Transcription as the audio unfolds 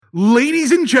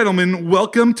Ladies and gentlemen,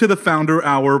 welcome to the Founder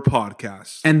Hour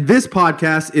podcast. And this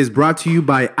podcast is brought to you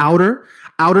by Outer.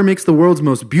 Outer makes the world's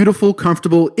most beautiful,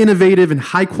 comfortable, innovative, and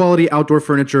high-quality outdoor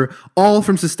furniture, all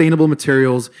from sustainable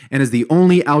materials, and is the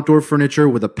only outdoor furniture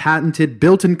with a patented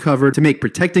built-in cover to make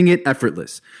protecting it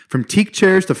effortless. From teak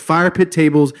chairs to fire pit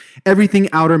tables, everything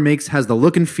Outer makes has the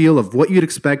look and feel of what you'd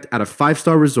expect at a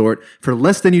five-star resort for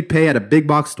less than you'd pay at a big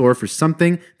box store for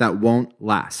something that won't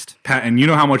last. Pat, and you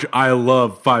know how much I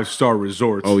love five-star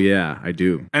resorts. Oh yeah, I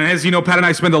do. And as you know, Pat and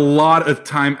I spend a lot of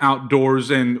time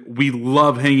outdoors, and we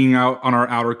love hanging out on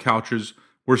our outer couches.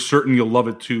 We're certain you'll love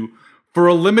it too. For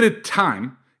a limited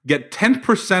time, get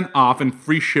 10% off and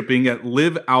free shipping at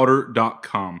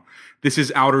liveouter.com. This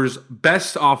is Outer's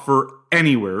best offer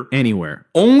anywhere. Anywhere.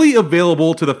 Only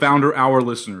available to the Founder Hour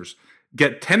listeners.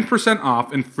 Get 10%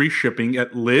 off and free shipping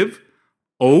at live,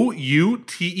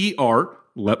 O-U-T-E-R.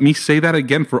 Let me say that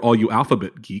again for all you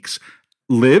alphabet geeks.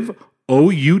 Live,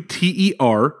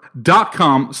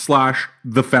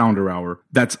 OUTER.com/the Founder Hour.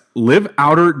 That's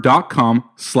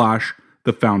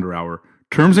liveouter.com/the Founder Hour.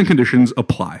 Terms and conditions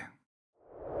apply.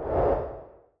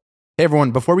 Hey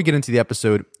everyone, before we get into the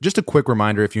episode, just a quick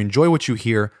reminder, if you enjoy what you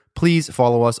hear, please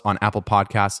follow us on Apple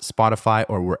Podcasts, Spotify,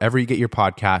 or wherever you get your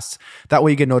podcasts. That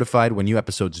way you get notified when new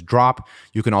episodes drop.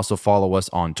 You can also follow us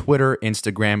on Twitter,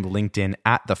 Instagram, LinkedIn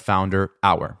at The Founder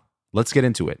Hour. Let's get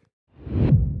into it.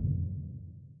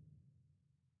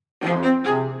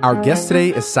 Our guest today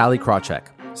is Sallie Krawcheck.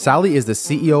 Sallie is the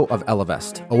CEO of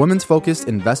Ellevest, a women's-focused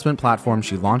investment platform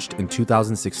she launched in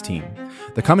 2016.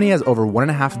 The company has over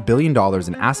 $1.5 billion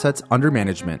in assets under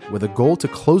management with a goal to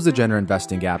close the gender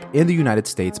investing gap in the United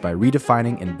States by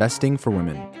redefining investing for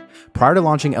women. Prior to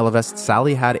launching Ellevest,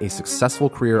 Sallie had a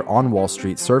successful career on Wall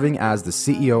Street, serving as the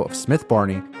CEO of Smith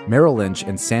Barney, Merrill Lynch,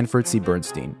 and Sanford C.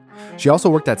 Bernstein. She also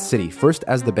worked at Citi, first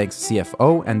as the bank's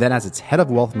CFO and then as its head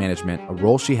of wealth management, a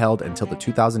role she held until the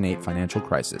 2008 financial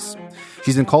crisis.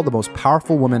 She's been called the most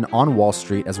powerful woman on Wall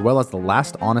Street, as well as the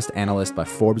last honest analyst by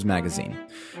Forbes magazine.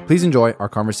 Please enjoy our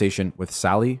conversation with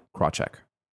Sallie Krawcheck.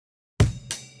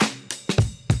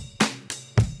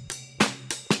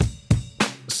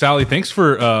 Sallie, thanks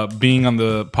for being on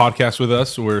the podcast with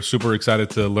us. We're super excited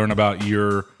to learn about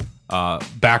your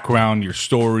background, your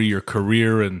story, your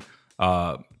career, and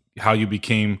how you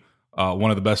became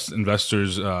one of the best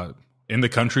investors in the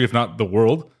country, if not the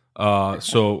world.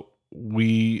 So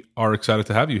we are excited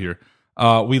to have you here.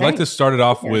 We'd like to start it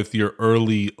off with your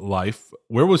early life.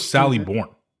 Where was Sallie born?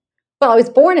 Well, I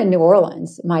was born in New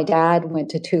Orleans. My dad went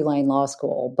to Tulane Law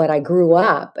School, but I grew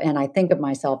up, and I think of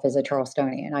myself as a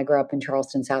Charlestonian. I grew up in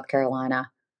Charleston, South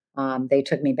Carolina. They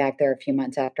took me back there a few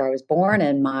months after I was born,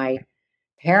 and my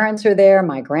parents are there.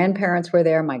 My grandparents were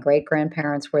there. My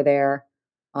great-grandparents were there.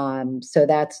 So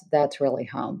that's really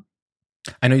home.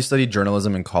 I know you studied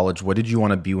journalism in college. What did you want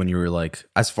to be when you were like,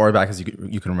 as far back as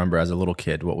you can remember as a little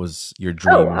kid? What was your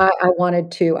dream? Oh, I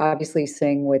wanted to obviously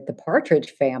sing with the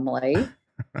Partridge Family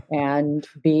and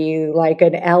be like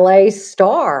an LA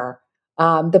star.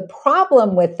 The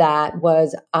problem with that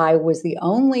was I was the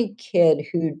only kid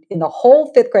who, in the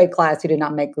whole fifth grade class, who did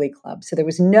not make Glee Club. So there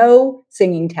was no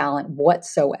singing talent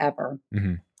whatsoever.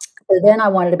 Mm-hmm. So then I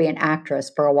wanted to be an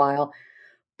actress for a while.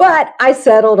 But I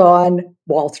settled on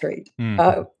Wall Street. And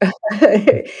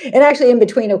actually in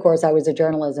between, of course, I was a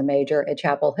journalism major at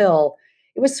Chapel Hill.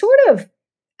 It was sort of,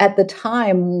 at the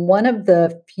time, one of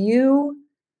the few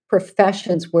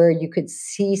professions where you could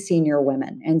see senior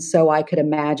women. And so I could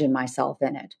imagine myself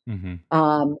in it.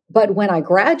 Mm-hmm. But when I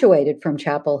graduated from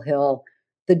Chapel Hill,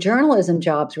 the journalism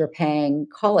jobs were paying,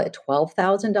 call it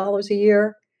 $12,000 a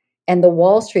year. And the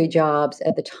Wall Street jobs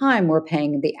at the time were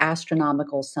paying the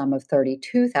astronomical sum of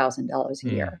 $32,000 a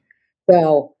year.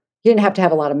 So you didn't have to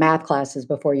have a lot of math classes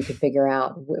before you could figure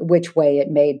out which way it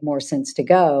made more sense to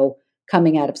go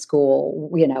coming out of school,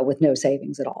 with no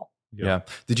savings at all. Yeah.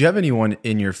 Did you have anyone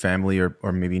in your family or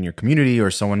maybe in your community or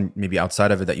someone maybe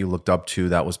outside of it that you looked up to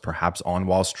that was perhaps on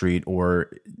Wall Street or?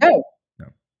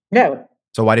 No.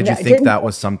 So why did you think that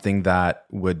was something that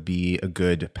would be a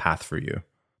good path for you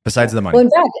besides the money? Well,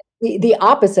 in fact, the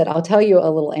opposite. I'll tell you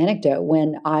a little anecdote.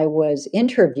 When I was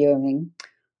interviewing,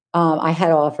 I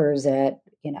had offers at,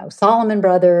 Salomon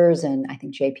Brothers and I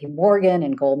think JP Morgan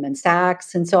and Goldman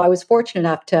Sachs. And so I was fortunate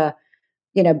enough to,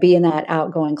 be in that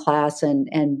outgoing class and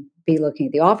be looking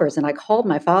at the offers. And I called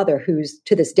my father, who's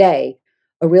to this day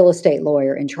a real estate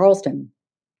lawyer in Charleston,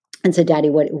 and said,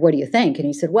 "Daddy, what do you think?" And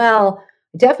he said, "Well,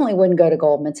 I definitely wouldn't go to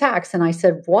Goldman Sachs." And I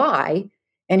said, "Why?"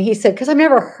 And he said, "Because I've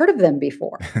never heard of them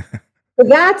before."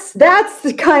 That's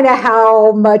kind of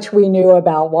how much we knew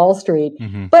about Wall Street.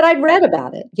 Mm-hmm. But I'd read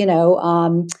about it.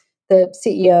 the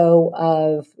CEO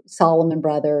of Solomon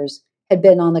Brothers, had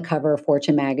been on the cover of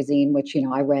Fortune magazine, which,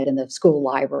 I read in the school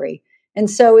library. And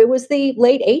so it was the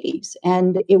late 80s,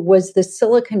 and it was the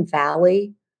Silicon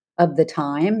Valley of the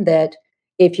time that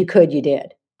if you could, you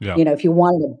did. Yeah. If you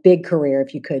wanted a big career,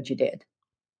 if you could, you did.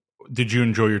 Did you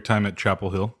enjoy your time at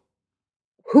Chapel Hill?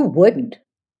 Who wouldn't?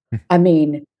 I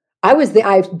mean,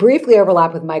 I briefly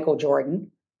overlapped with Michael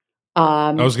Jordan.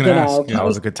 I was going to ask. That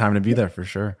was a good time to be there for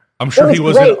sure. I'm sure he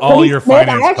was in all your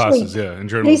finance classes, in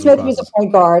journalism Kenny Smith classes. was a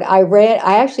point guard.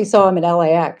 I actually saw him in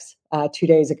LAX 2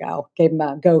 days ago. Gave him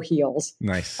a go heels.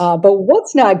 Nice. But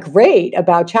what's not great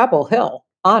about Chapel Hill?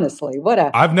 Honestly,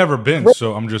 I've never been,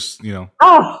 so I'm just,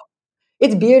 Oh,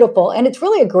 it's beautiful, and it's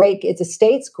really it's a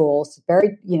state school. It's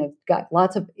very, got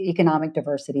lots of economic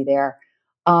diversity there,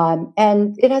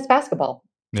 and it has basketball.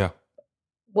 Yeah.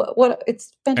 What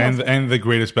it's fantastic, and the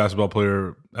greatest basketball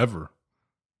player ever.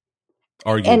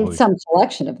 Arguably. And some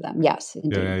selection of them, yes.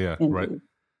 Indeed, yeah, indeed. right.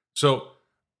 So,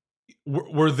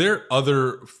 were there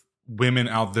other women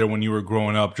out there when you were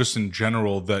growing up, just in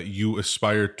general, that you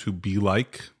aspired to be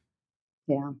like?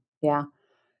 Yeah.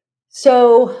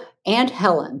 So, Aunt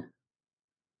Helen,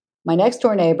 my next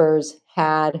door neighbors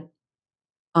had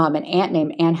an aunt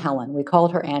named Aunt Helen. We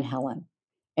called her Aunt Helen,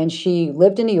 and she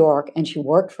lived in New York, and she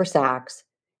worked for Saks.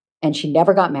 And she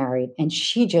never got married. And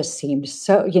she just seemed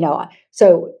so,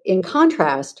 So in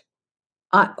contrast,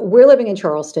 we're living in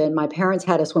Charleston. My parents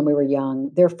had us when we were young.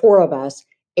 There are 4 of us.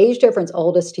 Age difference,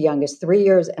 oldest to youngest, 3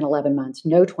 years and 11 months.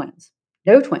 No twins.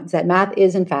 That math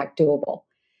is, in fact, doable.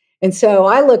 And so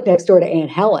I look next door to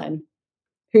Aunt Helen,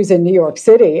 who's in New York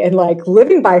City, and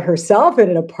living by herself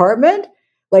in an apartment.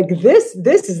 This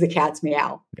is the cat's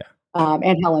meow. Yeah.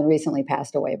 Aunt Helen recently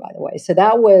passed away, by the way. So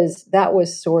that was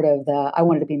sort of I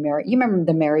wanted to be Mary. You remember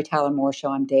the Mary Tyler Moore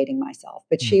show? I'm dating myself,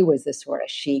 but she was this sort of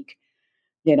chic,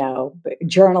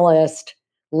 journalist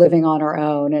living on her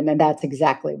own, and then that's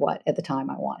exactly what at the time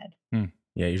I wanted.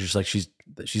 Yeah, you're just like she's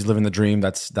living the dream.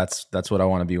 That's what I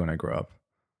want to be when I grow up.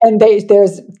 And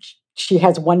she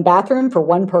has 1 bathroom for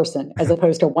 1 person as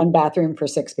opposed to 1 bathroom for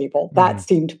 6 people. That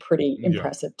seemed pretty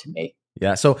impressive to me.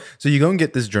 Yeah. So you go and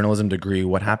get this journalism degree.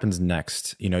 What happens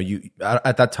next? You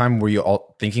at that time, were you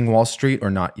all thinking Wall Street or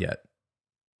not yet?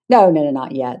 No,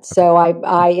 not yet. Okay. So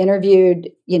I interviewed,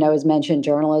 as mentioned,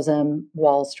 journalism,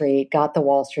 Wall Street, got the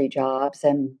Wall Street jobs,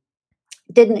 and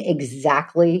didn't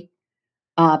exactly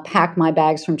pack my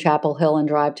bags from Chapel Hill and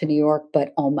drive to New York,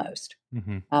 but almost.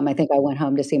 I think I went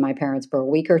home to see my parents for a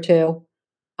week or 2.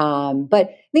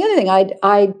 But the other thing,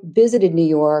 I visited New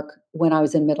York when I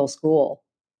was in middle school.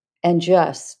 And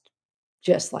just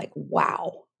like,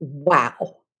 wow,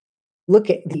 look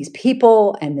at these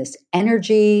people and this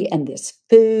energy and this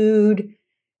food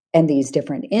and these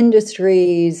different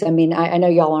industries. I mean, I know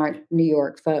y'all aren't New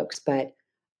York folks, but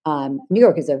New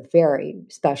York is a very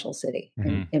special city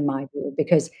in my view,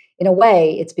 because in a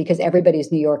way it's because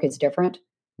everybody's New York is different.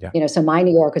 Yeah. So my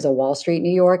New York is a Wall Street New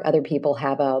York. Other people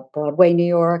have a Broadway New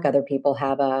York. Other people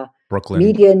have a Brooklyn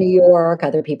media New York.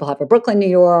 Other people have a Brooklyn New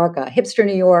York, a hipster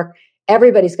New York.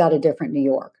 Everybody's got a different New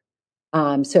York.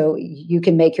 So you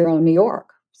can make your own New York.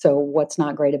 So what's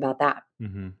not great about that?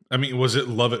 I mean, was it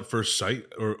love at first sight,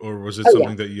 or was it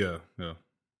something that, yeah.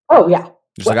 Oh, yeah.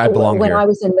 Just like I belong when here. I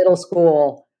was in middle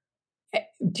school,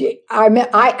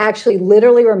 I actually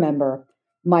literally remember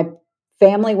my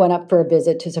family went up for a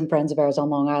visit to some friends of ours on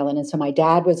Long Island. And so my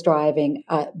dad was driving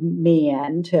me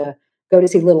in to go to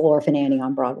see Little Orphan Annie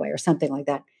on Broadway or something like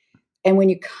that. And when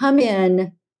you come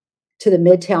in to the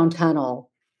Midtown Tunnel,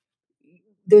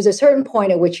 there's a certain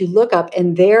point at which you look up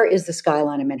and there is the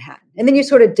skyline of Manhattan. And then you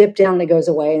sort of dip down and it goes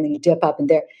away, and then you dip up and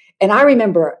there. And I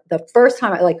remember the first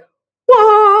time I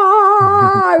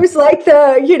I was like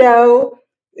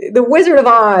the Wizard of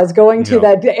Oz going to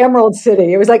that Emerald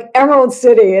City. It was like Emerald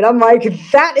City. And I'm like,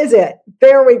 that is it.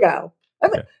 There we go.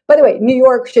 Okay. By the way, New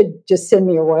York should just send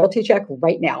me a royalty check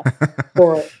right now.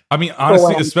 I mean,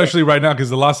 honestly, especially right now, because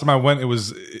the last time I went, it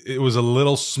was a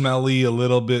little smelly, a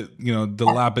little bit,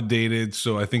 dilapidated.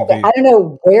 So I think I don't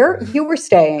know where you were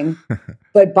staying,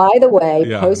 but by the way,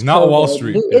 post-COVID, not Wall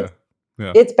Street.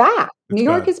 It's back. New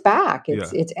York is back.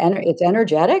 It's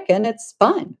energetic and it's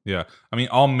fun. Yeah, I mean,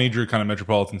 all major kind of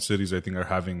metropolitan cities, I think, are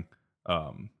having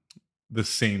the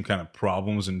same kind of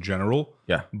problems in general.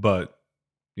 Yeah, but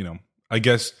I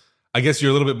guess you're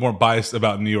a little bit more biased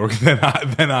about New York than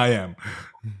I am.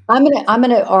 I'm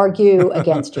gonna argue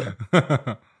against you.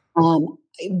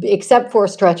 Except for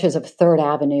stretches of 3rd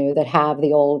Avenue that have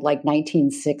the old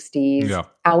 1960s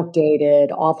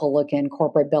outdated, awful looking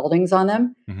corporate buildings on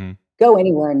them. Go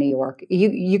anywhere in New York.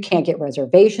 You can't get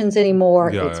reservations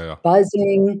anymore. Yeah, It's yeah.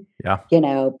 buzzing. Yeah.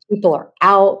 People are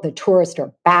out. The tourists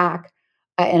are back.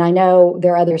 And I know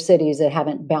there are other cities that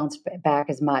haven't bounced back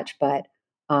as much, but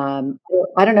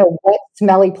I don't know what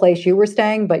smelly place you were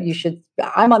staying, but you should.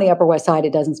 I'm on the Upper West Side.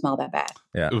 It doesn't smell that bad.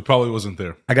 Yeah. It probably wasn't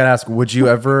there. I gotta ask, would you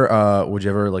ever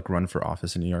like run for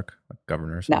office in New York, like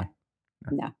governor or something?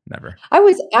 No. Never. I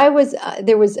was.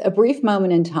 There was a brief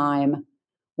moment in time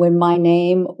when my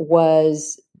name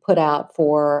was put out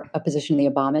for a position in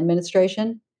the Obama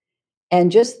administration, and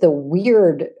just the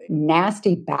weird,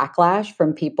 nasty backlash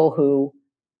from people who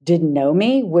didn't know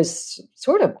me was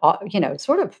sort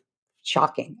of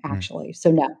shocking, actually.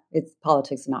 So no, it's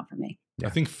politics is not for me. I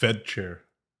think Fed chair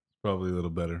probably a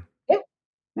little better.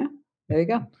 Yeah. There you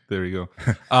go. There you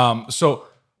go. So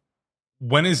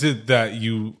when is it that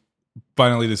you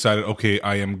finally decided, okay,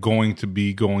 I am going to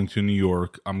be going to New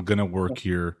York. I'm going to work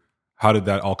here. How did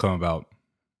that all come about?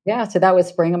 Yeah. So that was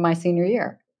spring of my senior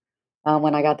year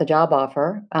when I got the job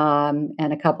offer.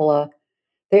 And a couple of,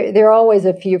 there are always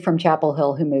a few from Chapel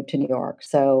Hill who moved to New York.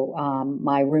 So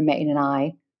my roommate and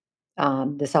I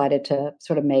decided to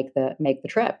sort of make the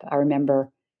trip. I remember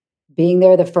being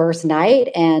there the first night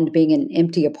and being in an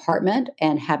empty apartment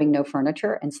and having no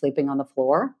furniture and sleeping on the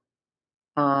floor.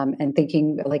 And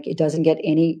thinking like it doesn't get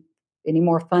any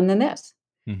more fun than this.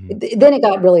 Mm-hmm. Then it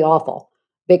got really awful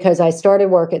because I started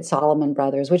work at Salomon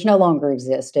Brothers, which no longer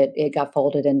exists. It got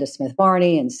folded into Smith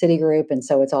Barney and Citigroup, and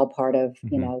so it's all part of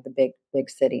the big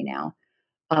city now.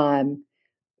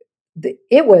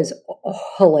 It was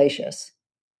hellacious.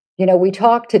 We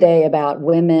talked today about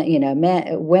women,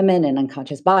 women and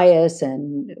unconscious bias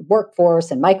and workforce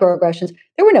and microaggressions.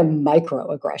 There were no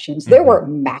microaggressions. There were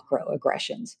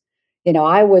macroaggressions.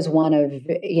 I was one of,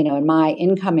 in my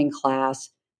incoming class,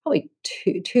 probably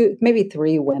two, maybe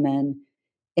three women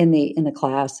in the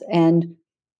class, and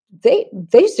they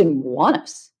just didn't want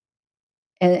us.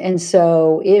 And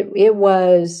so it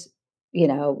was,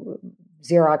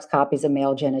 Xerox copies of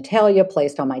male genitalia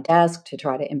placed on my desk to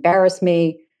try to embarrass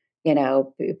me.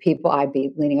 People, I'd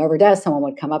be leaning over desk, someone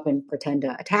would come up and pretend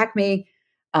to attack me.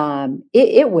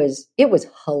 It was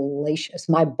hellacious.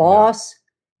 My boss,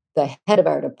 the head of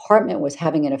our department, was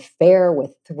having an affair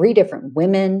with 3 different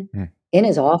women in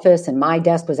his office, and my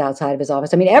desk was outside of his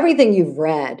office. I mean, everything you've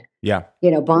read,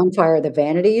 Bonfire of the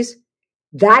Vanities,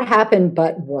 that happened,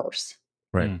 but worse.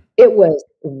 Right. It was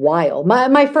wild.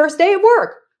 My first day at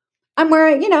work, I'm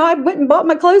wearing, I went and bought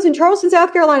my clothes in Charleston,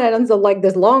 South Carolina, and so like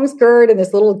this long skirt and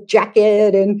this little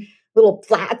jacket and little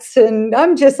flats, and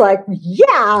I'm just like,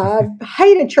 I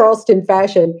hated Charleston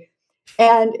fashion.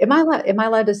 And am I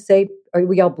allowed to say? Are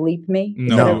we all bleep me?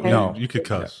 No, you could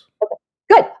cuss. Okay.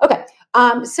 Good.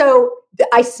 Okay. So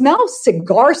I smell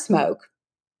cigar smoke,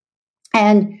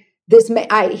 and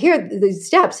I hear the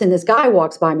steps, and this guy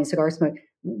walks by me, cigar smoke,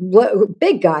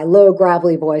 big guy, low,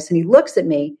 gravelly voice, and he looks at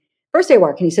me, first day of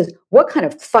work, and he says, "What kind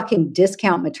of fucking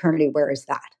discount maternity wear is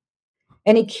that?"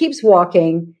 And he keeps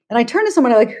walking, and I turn to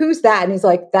someone like, "Who's that?" And he's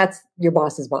like, "That's your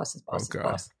boss's boss's boss's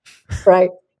boss."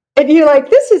 Right? And you're like,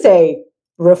 "This is a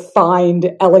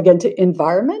refined, elegant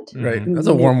environment." Right. That's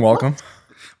a warm welcome.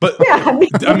 But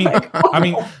I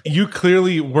mean, you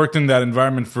clearly worked in that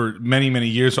environment for many, many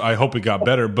years. So I hope it got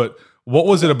better. But what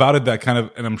was it about it that kind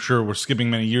of, and I'm sure we're skipping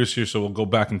many years here, so we'll go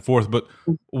back and forth. But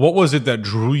what was it that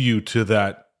drew you to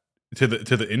that, to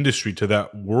the industry, to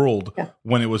that world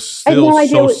when it was still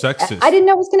so sexist? I didn't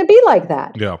know it was going to be like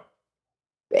that. Yeah.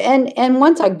 And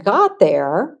once I got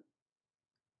there,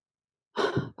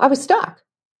 I was stuck.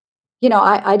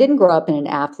 I didn't grow up in an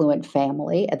affluent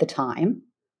family at the time.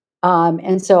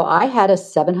 And so I had a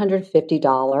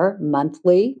 $750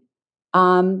 monthly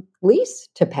lease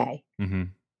to pay. Mm-hmm.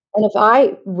 And if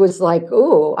I was like,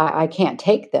 "Oh, I can't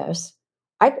take this,"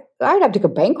 I'd have to go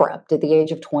bankrupt at the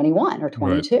age of 21 or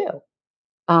 22.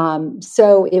 Right.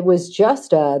 So it was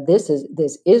just this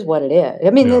is what it is. I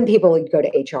mean, then people would go to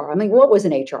HR. I mean, what was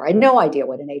an HR? I had no idea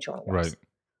what an HR was.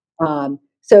 Right.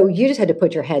 So you just had to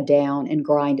put your head down and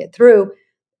grind it through.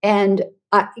 And,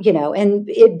 and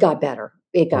it got better.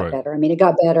 It got better. I mean, it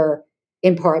got better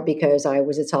in part because I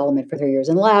was at Salomon for 3 years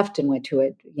and left and went to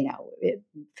it,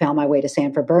 found my way to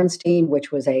Sanford Bernstein,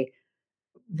 which was a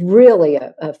really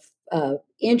a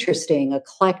interesting,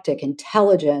 eclectic,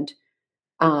 intelligent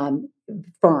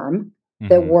firm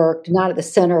that worked not at the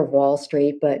center of Wall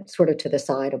Street, but sort of to the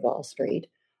side of Wall Street.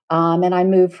 And I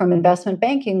moved from investment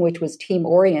banking, which was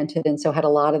team-oriented, and so had a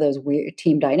lot of those weird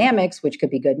team dynamics, which could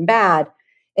be good and bad,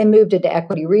 and moved into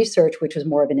equity research, which was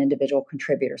more of an individual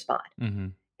contributor spot. Mm-hmm.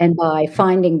 And by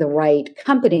finding the right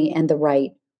company and the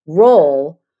right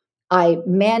role, I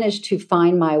managed to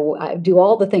do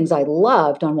all the things I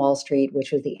loved on Wall Street,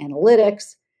 which was the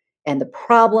analytics and the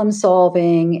problem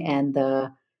solving and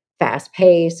the fast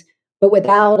pace, but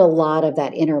without a lot of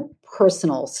that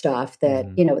interpersonal stuff that,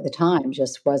 at the time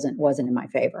just wasn't in my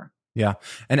favor. Yeah.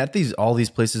 And at all these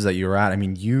places that you were at, I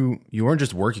mean, you weren't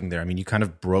just working there. I mean, you kind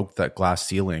of broke that glass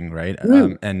ceiling, right?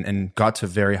 And got to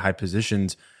very high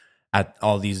positions at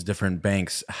all these different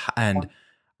banks. And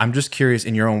I'm just curious,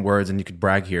 in your own words, and you could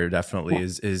brag here, definitely,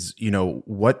 is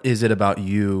what is it about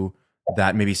you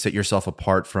that maybe set yourself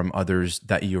apart from others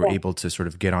that you were able to sort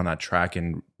of get on that track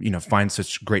and, find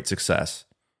such great success?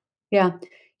 Yeah.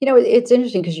 It's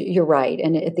interesting because you're right.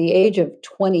 And at the age of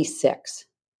 26,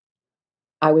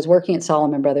 I was working at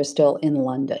Salomon Brothers still in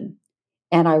London.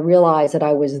 And I realized that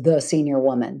I was the senior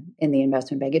woman in the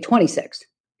investment bank at 26.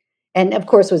 And of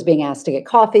course, was being asked to get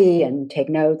coffee and take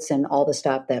notes and all the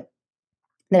stuff that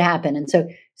happened. And so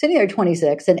sitting there at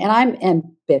 26, and I'm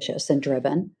ambitious and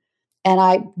driven. And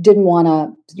I didn't want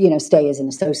to, stay as an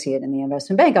associate in the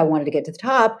investment bank. I wanted to get to the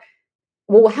top.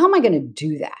 Well, how am I going to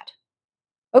do that?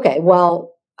 Okay,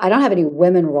 well, I don't have any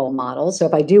women role models. So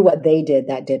if I do what they did,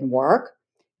 that didn't work.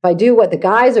 If I do what the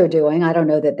guys are doing, I don't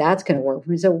know that that's going to work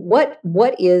for me. So what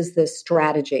is the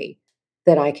strategy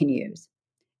that I can use?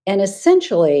 And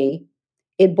essentially,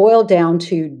 it boiled down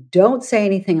to don't say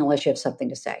anything unless you have something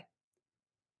to say.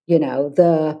 Let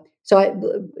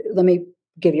me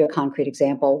give you a concrete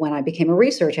example. When I became a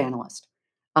research analyst,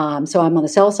 so I'm on the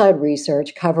sell side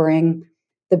research covering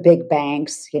the big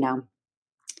banks,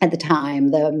 at the time,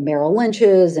 the Merrill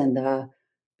Lynch's and the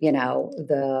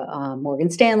Morgan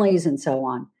Stanley's and so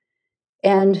on.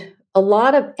 And a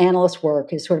lot of analyst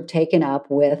work is sort of taken up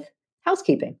with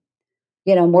housekeeping.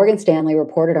 Morgan Stanley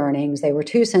reported earnings. They were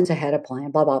 2 cents ahead of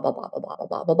plan, blah, blah, blah, blah, blah, blah,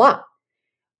 blah, blah, blah.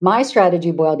 My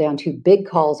strategy boiled down to big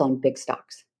calls on big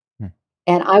stocks.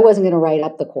 And I wasn't going to write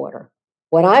up the quarter.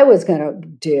 What I was going to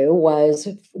do was,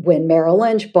 when Merrill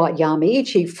Lynch bought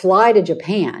Yamaichi, fly to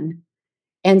Japan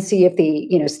and see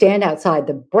if stand outside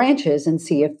the branches and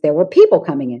see if there were people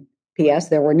coming in. P.S.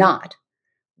 There were not.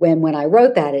 When I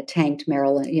wrote that, it tanked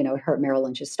Merrill Lynch, it hurt Merrill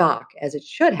Lynch's stock, as it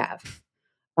should have.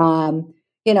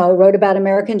 Wrote about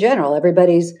American General.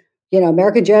 Everybody's,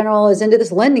 American General is into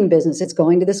this lending business. It's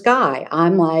going to the sky.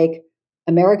 I'm like,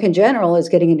 American General is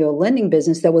getting into a lending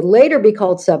business that would later be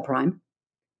called subprime.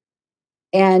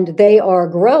 And they are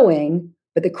growing,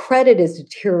 but the credit is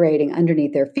deteriorating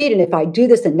underneath their feet. And if I do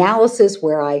this analysis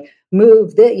where I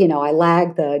move I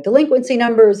lag the delinquency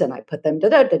numbers and I put them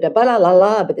but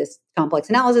this complex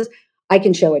analysis, I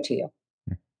can show it to you.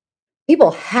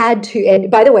 People had to,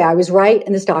 and by the way, I was right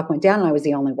and the stock went down and I was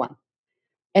the only one.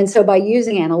 And so by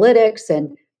using analytics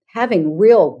and having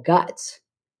real guts,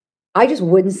 I just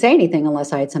wouldn't say anything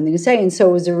unless I had something to say. And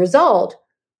so as a result,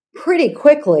 pretty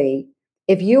quickly,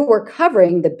 if you were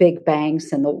covering the big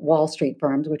banks and the Wall Street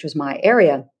firms, which was my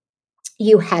area,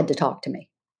 you had to talk to me.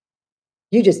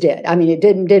 You just did. I mean, it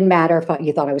didn't matter if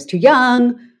you thought I was too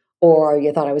young, or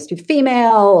you thought I was too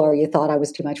female, or you thought I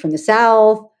was too much from the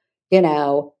South. I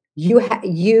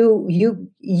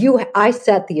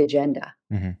set the agenda.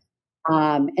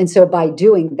 And so by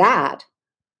doing that,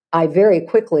 I very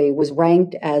quickly was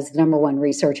ranked as the number one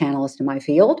research analyst in my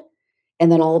field. And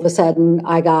then all of a sudden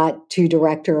I got to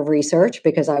director of research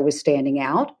because I was standing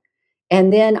out.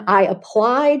 And then I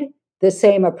applied the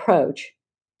same approach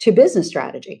to business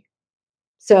strategy.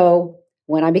 So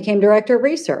when I became director of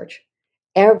research,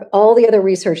 all the other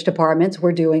research departments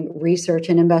were doing research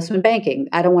and investment banking.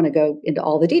 I don't want to go into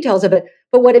all the details of it,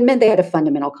 but what it meant, they had a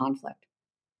fundamental conflict,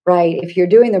 right? If you're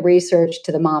doing the research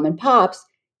to the mom and pops,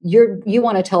 you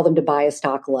want to tell them to buy a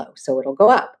stock low, so it'll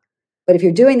go up. But if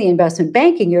you're doing the investment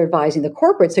banking, you're advising the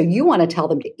corporate, so you want to tell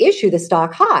them to issue the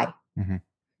stock high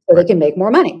so they can make more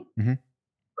money.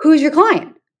 Who's your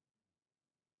client?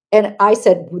 And I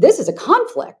said, this is a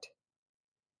conflict.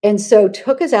 And so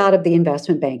took us out of the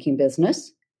investment banking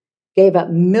business, gave up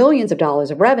millions of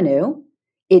dollars of revenue.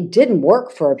 It didn't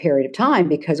work for a period of time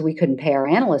because we couldn't pay our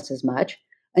analysts as much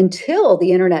until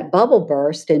the internet bubble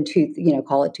burst in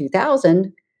call it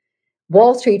 2000.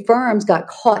 Wall Street firms got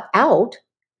caught out,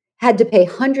 had to pay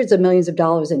hundreds of millions of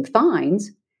dollars in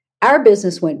fines. Our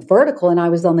business went vertical, and I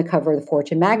was on the cover of the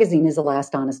Fortune magazine as the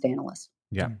last honest analyst.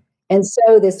 Yeah. And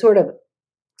so this sort of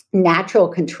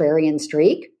natural contrarian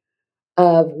streak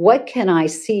of what can I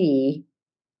see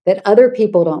that other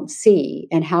people don't see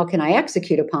and how can I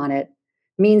execute upon it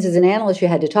means, as an analyst, you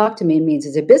had to talk to me, and means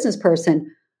as a business person,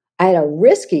 I had a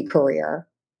risky career,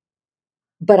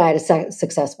 but I had a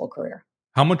successful career.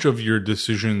 How much of your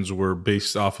decisions were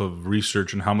based off of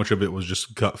research and how much of it was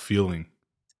just gut feeling?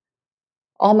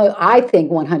 almost, I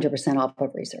think 100% off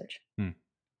of research. Hmm.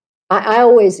 I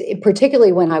always,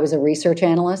 particularly when I was a research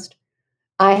analyst,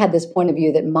 I had this point of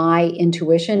view that my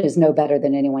intuition is no better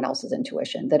than anyone else's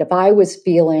intuition. That if I was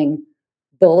feeling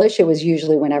bullish, it was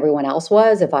usually when everyone else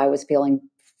was. If I was feeling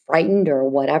frightened or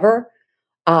whatever.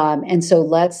 And so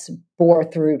let's bore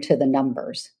through to the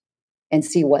numbers and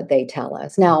see what they tell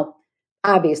us. Now,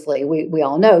 obviously, we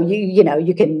all know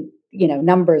you can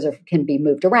numbers can be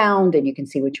moved around and you can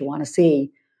see what you want to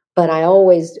see. But I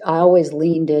always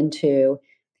leaned into,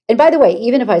 and by the way,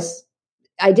 even if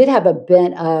I did have a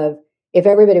bent of, if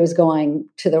everybody was going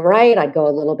to the right, I'd go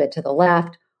a little bit to the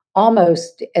left,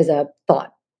 almost as a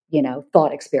thought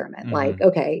experiment. Mm-hmm. Like,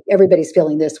 okay, everybody's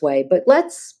feeling this way, but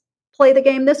let's play the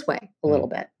game this way a little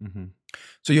bit. Mm-hmm.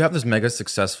 So you have this mega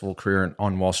successful career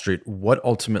on Wall Street. What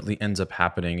ultimately ends up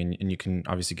happening? And you can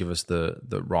obviously give us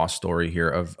the raw story here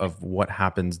of what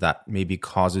happens that maybe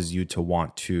causes you to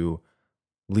want to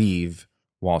leave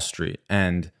Wall Street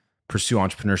and pursue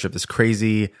entrepreneurship, this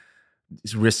crazy,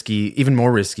 risky, even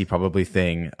more risky probably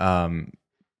thing.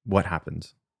 What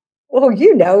happens? Well,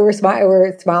 we're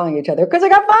smiling at each other because I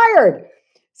got fired.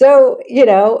 So,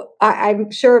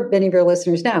 I'm sure many of your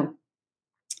listeners know,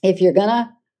 if you're going to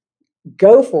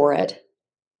go for it,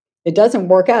 it doesn't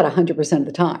work out 100% of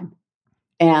the time.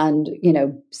 And,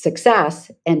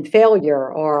 success and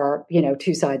failure are,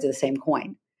 two sides of the same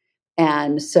coin.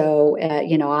 And so,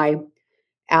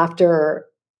 after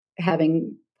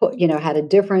having had a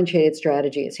differentiated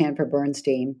strategy at Sanford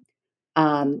Bernstein,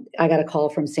 I got a call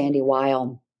from Sandy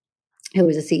Weil, who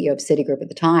was the CEO of Citigroup at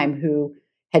the time, who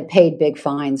had paid big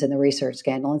fines in the research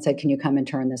scandal, and said, "Can you come and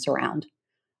turn this around?"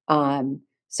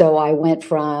 So I went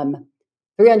from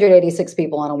 386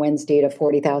 people on a Wednesday to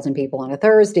 40,000 people on a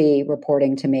Thursday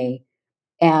reporting to me,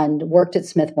 and worked at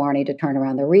Smith Barney to turn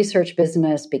around the research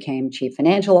business, became chief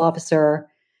financial officer.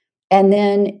 And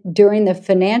then during the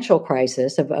financial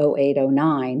crisis of 08,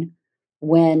 09,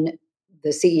 when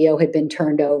the CEO had been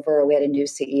turned over, we had a new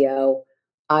CEO,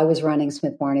 I was running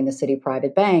Smith Barney, the Citi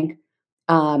Private Bank.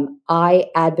 I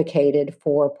advocated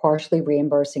for partially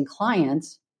reimbursing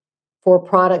clients for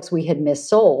products we had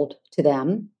missold to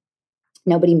them.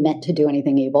 Nobody meant to do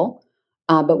anything evil,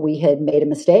 but we had made a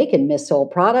mistake and missold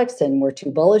products and were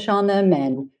too bullish on them,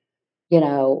 and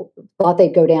thought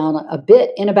they'd go down a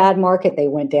bit in a bad market. They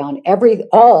went down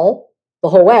the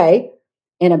whole way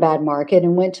in a bad market,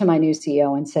 and went to my new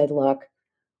CEO and said, "Look,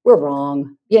 we're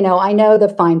wrong. I know the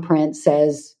fine print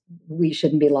says we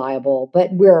shouldn't be liable,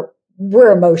 but we're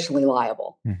emotionally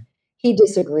liable." Mm-hmm. He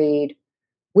disagreed.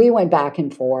 We went back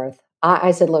and forth.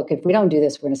 I said, "Look, if we don't do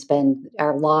this, we're going to spend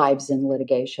our lives in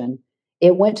litigation."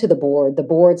 It went to the board. The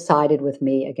board sided with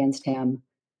me against him.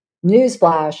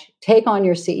 Newsflash, take on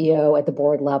your CEO at the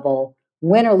board level.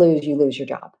 Win or lose, you lose your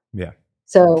job. Yeah.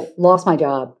 So lost my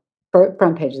job.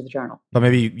 Front page of the Journal. But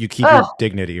maybe you keep your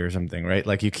dignity or something, right?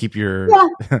 Like you keep your... Yeah,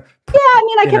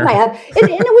 I kept my head. And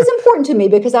it was important to me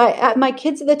because my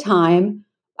kids at the time,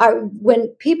 when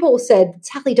people said,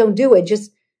 "Sallie, don't do it,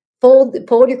 just fold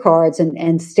your cards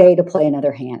and stay to play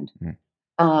another hand." Mm.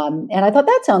 And I thought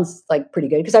that sounds like pretty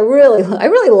good because I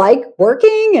really like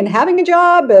working and having a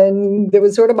job, and it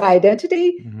was sort of my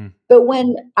identity. Mm-hmm. But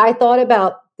when I thought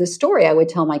about the story I would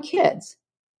tell my kids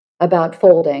about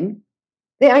folding,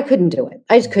 I couldn't do it.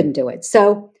 I just couldn't do it.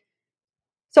 So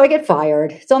I get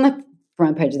fired. It's on the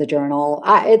front page of the Journal.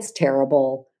 It's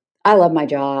terrible. I love my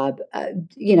job.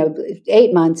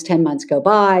 8 months, 10 months go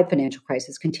by. Financial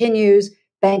crisis continues.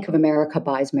 Bank of America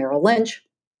buys Merrill Lynch.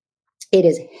 It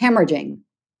is hemorrhaging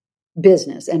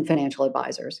business and financial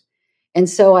advisors. And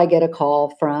so I get a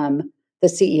call from the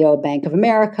CEO of Bank of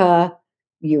America.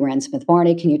 "You ran Smith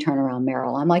Barney. Can you turn around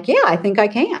Merrill?" I'm like, "Yeah, I think I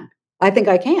can.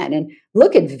 And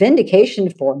look at vindication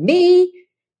for me.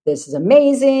 This is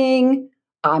amazing.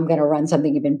 I'm going to run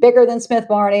something even bigger than Smith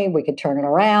Barney. We could turn it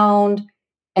around."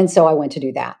 And so I went to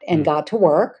do that and got to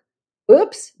work.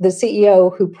 Oops, the CEO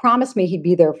who promised me he'd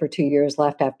be there for 2 years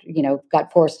left after,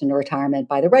 got forced into retirement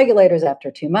by the regulators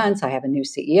after 2 months. I have a new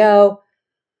CEO.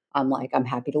 I'm like, "I'm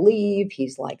happy to leave."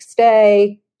 He's like,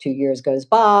 "Stay." 2 years goes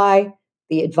by.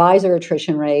 The advisor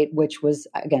attrition rate, which was,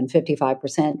 again,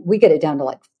 55%, we get it down to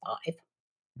like 5,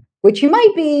 which you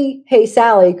might be, "Hey,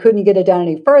 Sallie, couldn't you get it down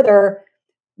any further?"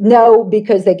 No,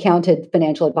 because they counted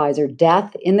financial advisor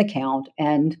death in the count,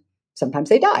 and sometimes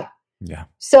they die. Yeah.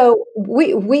 So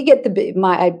we get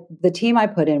the team I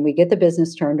put in, we get the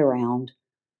business turned around.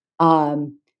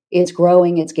 It's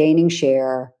growing, it's gaining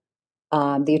share.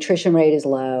 The attrition rate is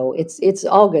low. It's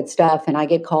all good stuff. And I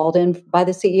get called in by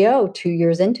the CEO 2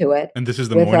 years into it. And this is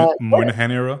the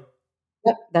Moynihan era?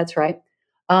 Yep, that's right.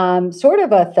 Sort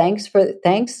of a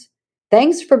thanks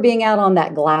thanks for being out on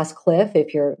that glass cliff.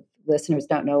 If your listeners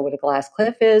don't know what a glass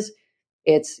cliff is,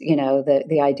 it's,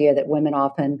 the idea that women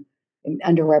often in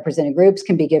underrepresented groups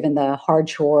can be given the hard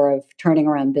chore of turning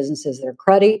around businesses that are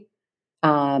cruddy.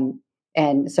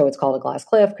 And so it's called a glass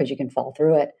cliff because you can fall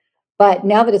through it. But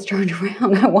now that it's turned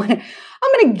around, I'm going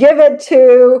to give it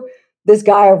to this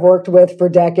guy I've worked with for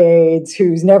decades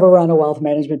who's never run a wealth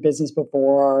management business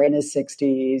before, in his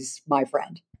 60s, my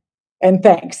friend. And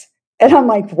thanks. And I'm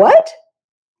like, what?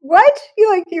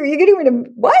 You're getting rid of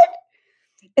what?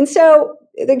 And so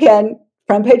again,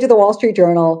 front page of the Wall Street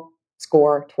Journal,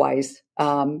 score twice,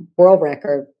 world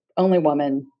record, only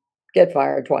woman get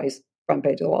fired twice, front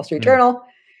page of the Wall Street Journal.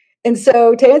 And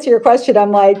so to answer your question,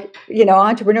 I'm like,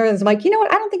 entrepreneurs, I'm like, you know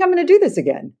what? I don't think I'm going to do this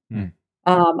again.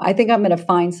 I think I'm going to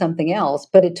find something else,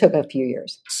 but it took a few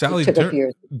years. Sally,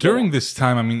 during this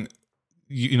time, I mean,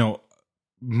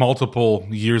 multiple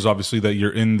years, obviously, that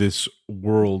you're in this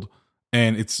world,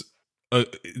 and it's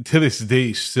to this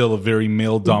day still a very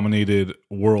male-dominated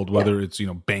world. Whether it's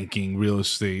banking, real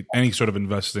estate, any sort of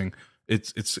investing,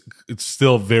 it's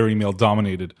still very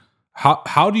male-dominated.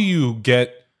 How do you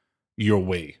get your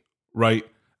way, right?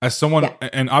 As someone,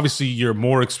 and obviously you're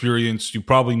more experienced, you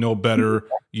probably know better.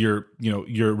 You're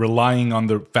relying on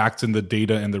the facts and the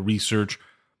data and the research.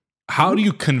 How do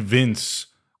you convince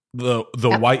the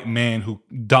white man who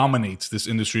dominates this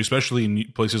industry, especially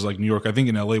in places like New York? I think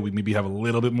in LA we maybe have a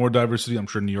little bit more diversity. I'm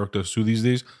sure New York does too these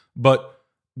days. But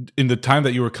in the time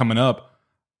that you were coming up,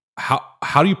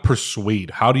 how do you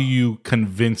persuade? How do you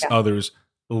convince others?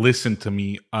 Listen to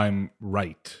me, I'm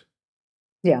right.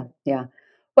 Yeah.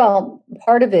 Well,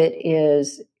 part of it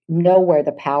is know where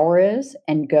the power is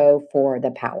and go for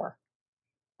the power.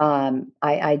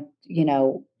 I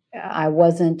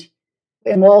wasn't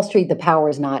in Wall Street. The power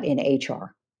is not in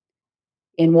HR.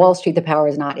 In Wall Street, the power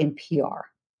is not in PR.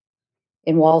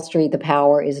 In Wall Street, the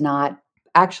power is not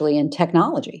actually in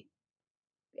technology.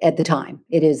 At the time,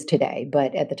 it is today,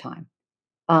 but at the time,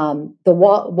 the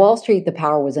Wall Street, the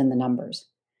power was in the numbers.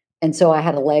 And so I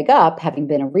had a leg up, having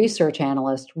been a research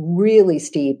analyst, really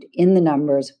steeped in the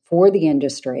numbers for the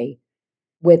industry,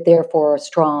 with therefore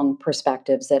strong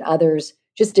perspectives that others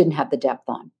just didn't have the depth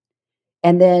on.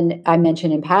 And then I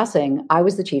mentioned in passing, I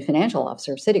was the chief financial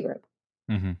officer of Citigroup.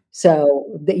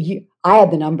 So I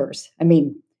had the numbers. I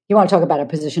mean, you want to talk about a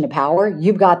position of power?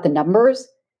 You've got the numbers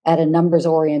at a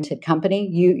numbers-oriented company.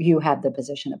 You have the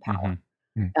position of power.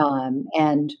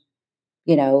 And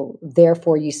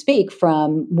therefore you speak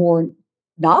from more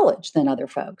knowledge than other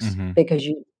folks because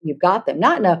you've got them.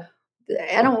 Not in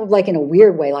I don't like in a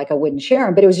weird way, like I wouldn't share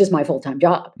them, but it was just my full-time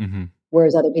job.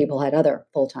 Whereas other people had other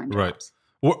full-time jobs. Right.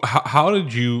 Well, how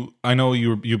did you, I know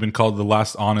you've been called the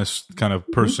last honest kind of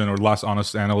person or last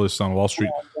honest analyst on Wall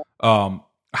Street.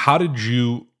 How did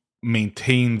you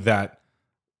maintain that,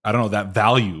 I don't know, that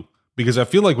value? Because I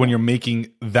feel like when you're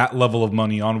making that level of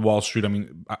money on Wall Street, I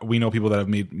mean, we know people that have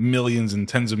made millions and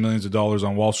tens of millions of dollars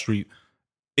on Wall Street.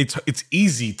 It's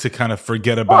easy to kind of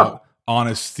forget about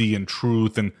honesty and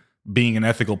truth and being an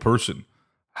ethical person.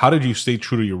 How did you stay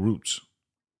true to your roots?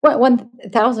 Well,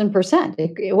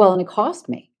 1,000%. Well, and it cost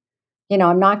me.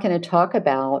 I'm not going to talk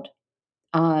about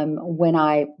when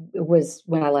I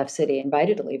left Citi,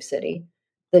 invited to leave Citi.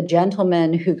 The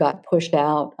gentleman who got pushed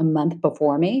out a month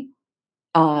before me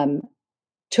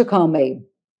took home a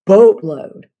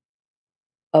boatload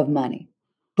of money,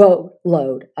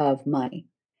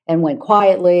 and went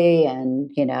quietly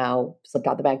and, slipped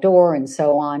out the back door and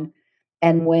so on.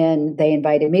 And when they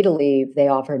invited me to leave, they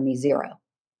offered me zero.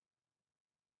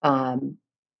 So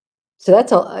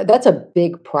that's a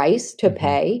big price to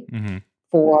pay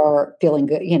for feeling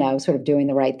good, sort of doing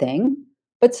the right thing.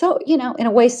 But so, in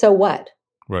a way, so what?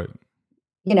 Right.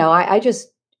 I just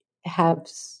have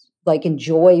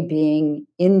enjoy being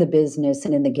in the business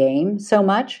and in the game so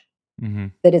much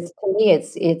that to me,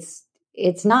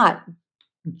 it's not,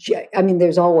 I mean,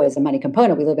 there's always a money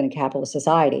component. We live in a capitalist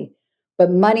society,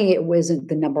 but money, it wasn't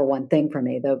the number one thing for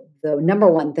me. The number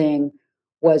one thing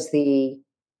was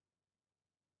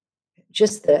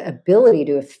just the ability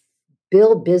to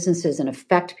build businesses and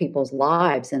affect people's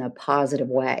lives in a positive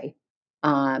way,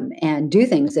 and do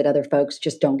things that other folks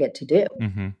just don't get to do,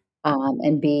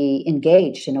 and be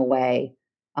engaged in a way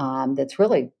that's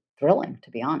really thrilling, to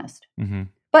be honest.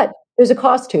 But there's a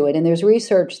cost to it, and there's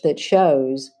research that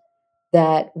shows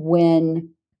that when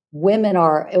women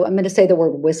are, I'm going to say the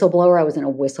word whistleblower, I wasn't a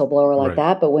whistleblower like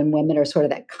that, but when women are sort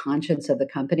of that conscience of the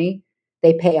company,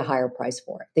 they pay a higher price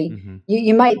for it.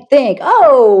 You might think,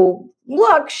 oh,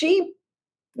 look, she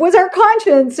was our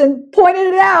conscience and pointed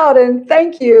it out and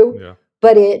thank you. Yeah.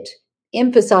 But it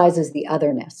emphasizes the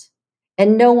otherness.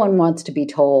 And no one wants to be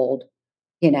told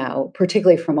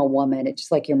particularly from a woman. It's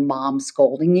just like your mom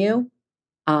scolding you.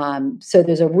 So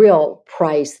there's a real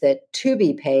price that to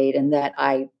be paid, and that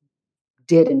I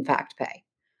did in fact pay.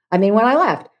 I mean, when I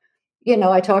left,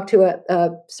 I talked to a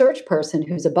search person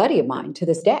who's a buddy of mine to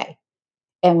this day,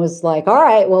 and was like, all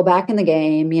right, well, back in the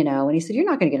game, and he said, you're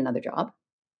not going to get another job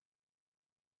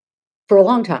for a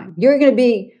long time. You're going to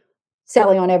be,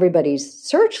 Sallie, on everybody's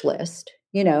search list,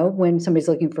 when somebody's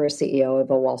looking for a CEO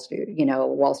of a Wall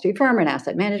Street firm, or an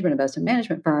asset management, investment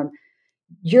management firm,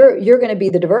 you're going to be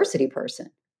the diversity person.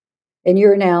 And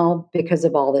you're now, because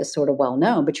of all this, sort of well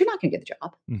known, but you're not going to get the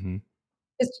job. Mm-hmm.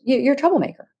 You're a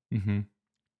troublemaker. Mm-hmm.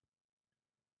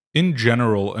 In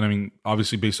general, and I mean,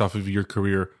 obviously based off of your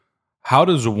career, how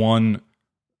does one,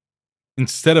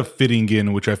 instead of fitting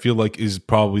in, which I feel like is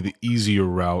probably the easier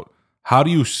route, how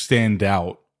do you stand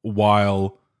out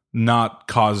while not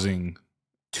causing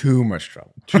too much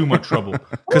trouble?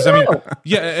 Because I mean,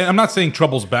 yeah, I'm not saying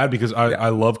trouble's bad, because I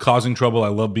love causing trouble. I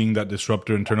love being that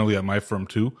disruptor internally at my firm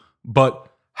too. But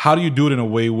how do you do it in a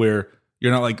way where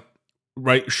you're not like,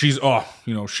 right, she's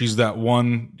that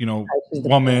one,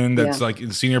 woman that's like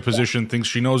in senior position, thinks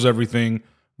she knows everything,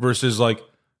 versus like,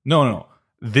 no,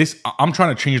 this, I'm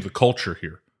trying to change the culture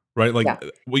here, right? Like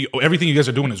everything you guys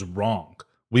are doing is wrong.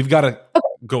 We've got to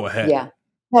go ahead. Yeah.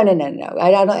 No.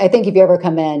 I think if you ever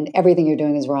come in, everything you're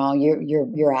doing is wrong.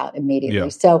 You're out immediately. Yeah.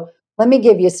 So let me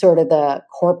give you sort of the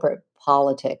corporate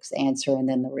politics answer and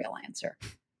then the real answer.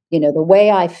 The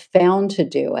way I found to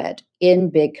do it in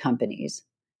big companies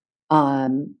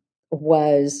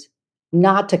was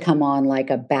not to come on like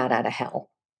a bat out of hell,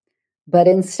 but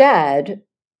instead,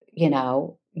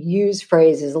 use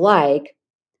phrases like,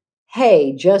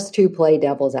 hey, just to play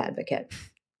devil's advocate.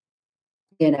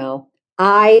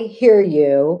 I hear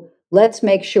you. Let's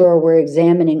make sure we're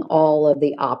examining all of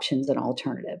the options and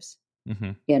alternatives.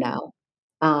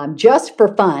 Mm-hmm. Just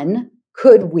for fun,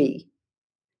 could we?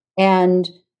 And,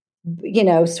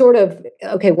 sort of,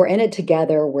 okay, we're in it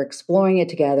together. We're exploring it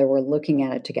together. We're looking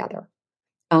at it together.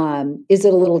 Is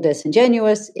it a little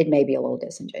disingenuous? It may be a little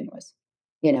disingenuous.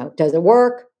 Does it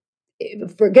work?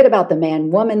 Forget about the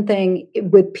man-woman thing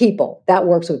with people. That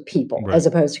works with people, right, as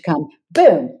opposed to come,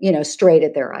 boom, straight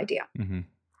at their idea. Mm-hmm.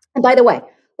 And by the way,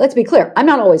 let's be clear. I'm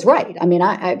not always right. I mean,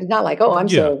 I'm not like, I'm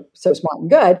so smart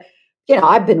and good.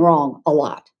 I've been wrong a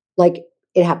lot. Like,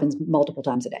 it happens multiple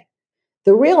times a day.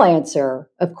 The real answer,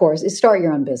 of course, is start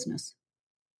your own business.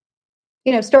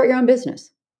 Start your own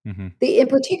business. Mm-hmm. And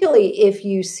particularly if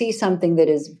you see something that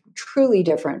is truly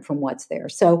different from what's there.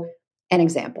 So, an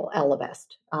example,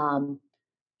 Ellevest,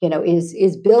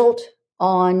 is built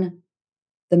on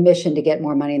the mission to get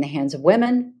more money in the hands of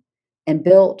women, and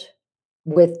built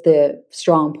with the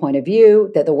strong point of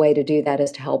view that the way to do that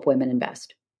is to help women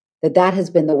invest. That has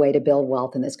been the way to build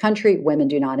wealth in this country. Women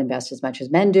do not invest as much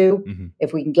as men do. Mm-hmm.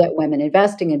 If we can get women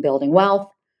investing and building wealth,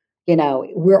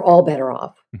 we're all better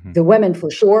off. Mm-hmm. The women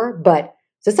for sure, but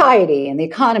society and the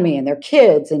economy and their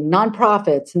kids and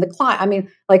nonprofits and the client, I mean,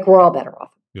 like, we're all better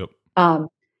off. Yep.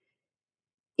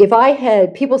 If I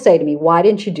had, people say to me, why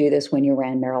didn't you do this when you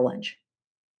ran Merrill Lynch?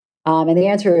 And the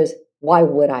answer is, why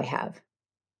would I have?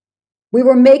 We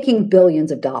were making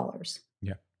billions of dollars.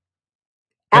 Yeah.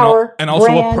 And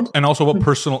also, what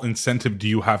personal incentive do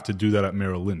you have to do that at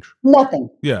Merrill Lynch? Nothing.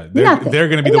 Yeah. They're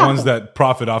going to be the ones that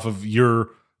profit off of your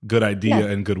good idea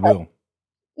and goodwill.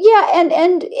 Yeah.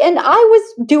 And I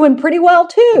was doing pretty well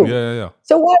too. Yeah.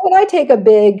 So why would I take a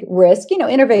big risk?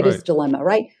 Innovator's dilemma,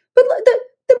 right? But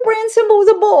the brand symbol was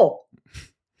a bull.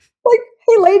 Like,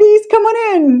 hey, ladies, come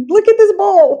on in. Look at this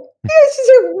bull. This is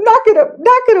not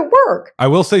gonna work. I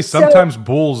will say sometimes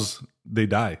bulls, they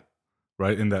die,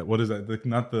 right? In that, what is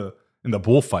that? In the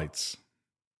bullfights.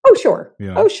 Oh sure.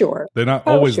 Oh sure. They're not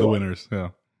always the winners. Yeah.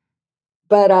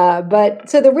 But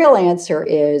so the real answer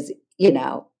is,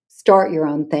 start your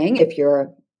own thing if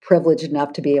you're privileged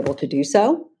enough to be able to do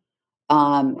so,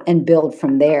 and build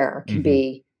from there. Can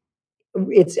be.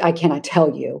 I cannot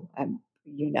tell you,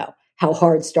 how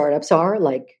hard startups are,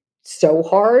 like, so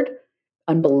hard,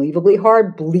 unbelievably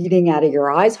hard, bleeding out of your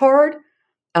eyes hard,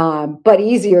 but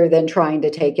easier than trying to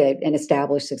take an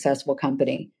established, successful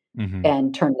company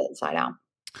and turn it inside out.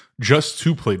 Just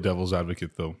to play devil's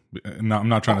advocate, though, I'm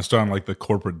not trying to start on like the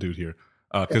corporate dude here,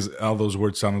 because all those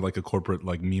words sounded like a corporate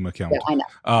like meme account. Yeah,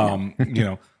 I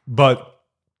know. But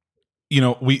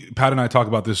Pat and I talk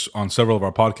about this on several of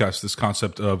our podcasts. This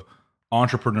concept of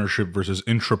entrepreneurship versus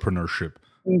intrapreneurship,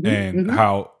 and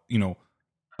how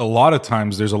a lot of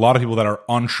times there's a lot of people that are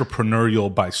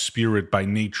entrepreneurial by spirit, by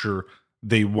nature.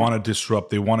 They want to disrupt,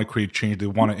 they want to create change, they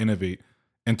want to innovate.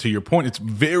 And to your point, it's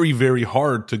very, very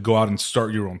hard to go out and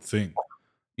start your own thing.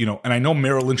 and I know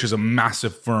Merrill Lynch is a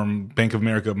massive firm, Bank of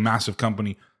America, massive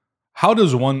company. How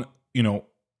does one,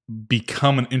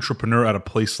 become an entrepreneur at a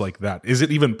place like that? Is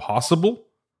it even possible?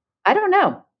 I don't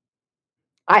know.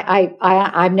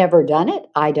 I've never done it.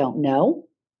 I don't know.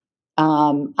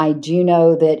 I do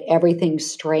know that everything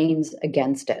strains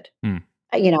against it.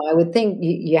 I would think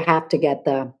you have to get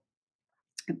the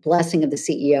blessing of the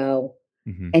CEO,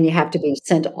 and you have to be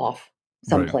sent off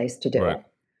someplace to do it.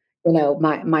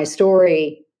 My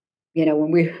story,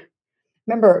 when we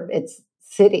remember it's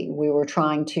Citi, we were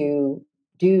trying to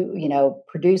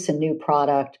produce a new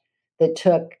product that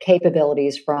took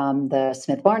capabilities from the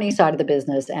Smith Barney side of the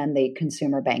business and the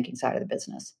consumer banking side of the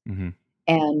business.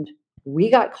 And we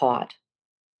got caught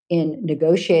in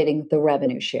negotiating the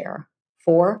revenue share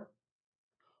for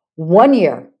 1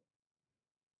 year.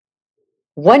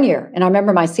 1 year. And I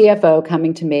remember my CFO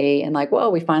coming to me and like,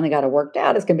 well, we finally got it worked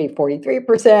out. It's going to be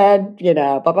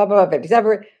 43%, blah, blah, blah,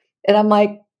 57. And I'm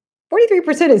like,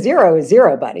 43% is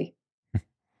zero, buddy.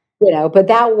 But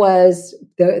that was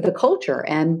the culture.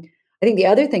 And I think the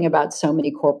other thing about so many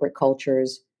corporate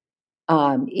cultures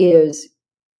is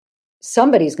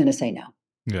somebody's going to say no.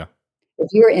 Yeah. If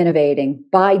you're innovating,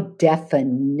 by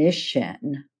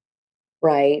definition,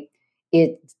 right,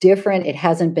 it's different. It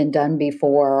hasn't been done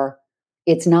before.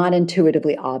 It's not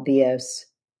intuitively obvious,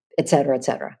 et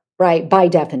cetera, right? By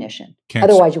definition.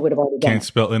 Otherwise, you would have already done it. Can't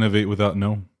spell innovate without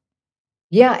no.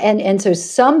 Yeah. And so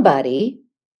somebody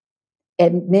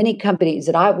at many companies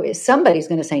somebody's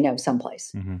going to say no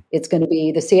someplace. It's going to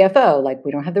be the CFO. Like,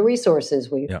 we don't have the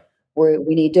resources. We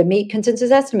need to meet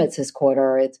consensus estimates this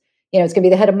quarter. It's going to be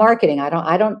the head of marketing.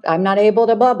 I'm not able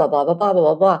to blah, blah, blah, blah, blah,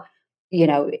 blah, blah.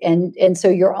 And so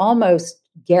you're almost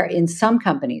in some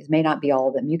companies, may not be all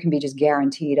of them. You can be just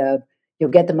guaranteed you'll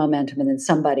get the momentum, and then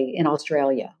somebody in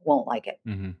Australia won't like it.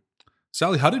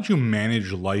 Sallie, how did you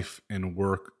manage life and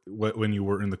work when you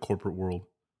were in the corporate world?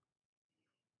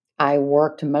 I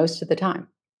worked most of the time.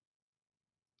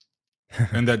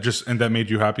 And that made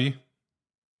you happy?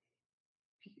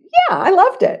 Yeah, I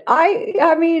loved it.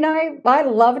 I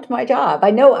loved my job. I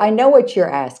know what you're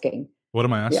asking. What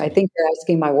am I asking? I think you're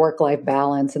asking my work-life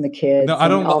balance and the kids. No, I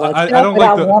don't. I don't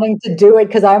like wanting to do it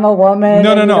because I'm a woman.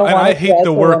 No. And I hate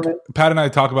the work. Pat and I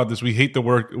talk about this. We hate the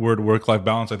word work-life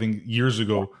balance. I think years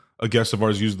ago, a guest of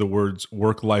ours used the words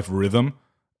work-life rhythm,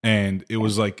 and it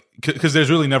was like, because there's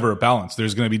really never a balance.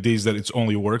 There's going to be days that it's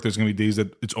only work. There's going to be days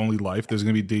that it's only life. There's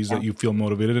going to be days that you feel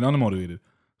motivated and unmotivated.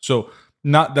 So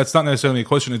that's not necessarily a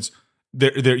question. It's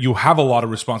there. You have a lot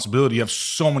of responsibility. You have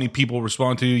so many people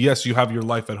respond to you. Yes, you have your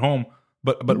life at home.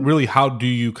 But really, how do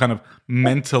you kind of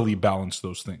mentally balance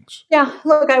those things? Yeah,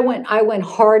 look, I went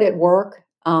hard at work,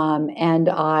 and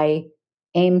I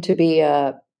aimed to be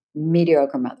a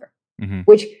mediocre mother,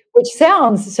 which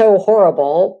sounds so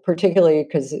horrible, particularly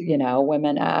because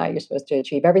women, you're supposed to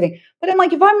achieve everything. But I'm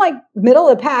like, if I'm like middle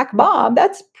of the pack mom,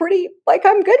 that's pretty. Like,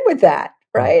 I'm good with that,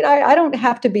 right? I don't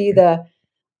have to be the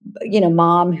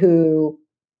mom who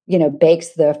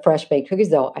bakes the fresh baked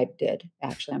cookies, though I did.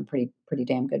 Actually, I'm pretty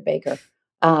damn good baker.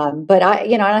 But I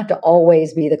don't have to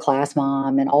always be the class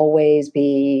mom and always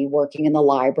be working in the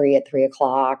library at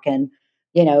 3:00 and,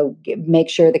 make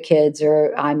sure the kids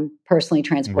I'm personally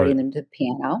transporting them to the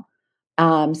piano.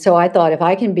 So I thought, if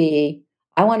I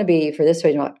want to be, for this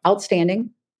reason,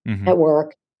 outstanding at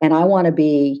work, and I want to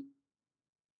be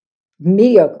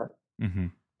mediocre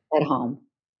at home.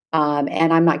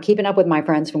 And I'm not keeping up with my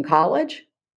friends from college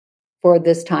for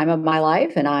this time of my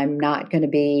life. And I'm not going to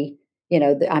be,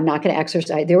 I'm not going to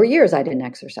exercise. There were years I didn't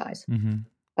exercise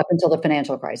up until the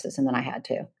financial crisis, and then I had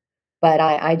to. But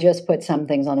I just put some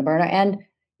things on the burner. And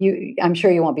I'm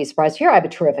sure you won't be surprised here. I have a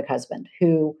terrific husband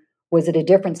who was at a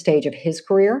different stage of his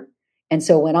career. And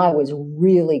so when I was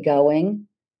really going,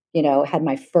 had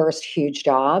my first huge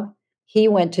job, he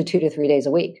went to 2 to 3 days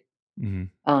a week.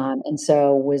 And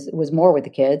so was more with the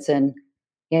kids. And,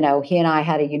 he and I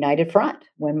had a united front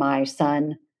when my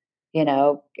son,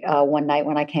 one night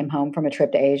when I came home from a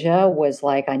trip to Asia, was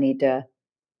like, I need to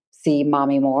see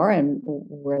mommy more. And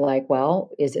we're like, well,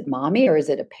 is it mommy or is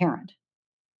it a parent?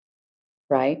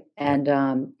 Right. And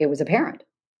it was a parent.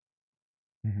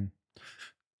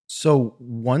 So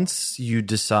once you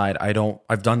decide,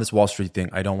 I've done this Wall Street thing,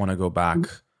 I don't want to go back.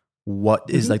 What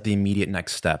is like the immediate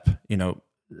next step?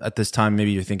 At this time,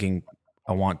 maybe you're thinking,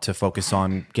 I want to focus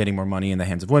on getting more money in the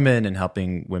hands of women and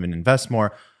helping women invest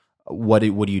more. What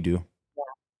do you do?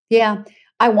 Yeah,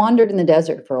 I wandered in the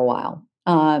desert for a while.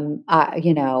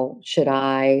 Should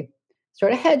I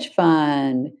start a hedge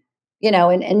fund?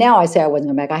 And now I say I wasn't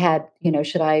going back. I had,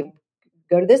 should I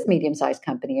go to this medium-sized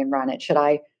company and run it? Should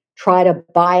I try to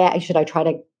buy it? Should I try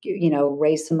to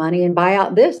raise some money and buy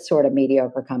out this sort of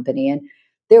mediocre company. And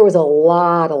there was a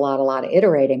lot of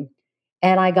iterating.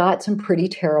 And I got some pretty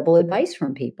terrible advice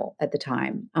from people at the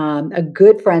time. A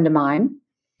good friend of mine,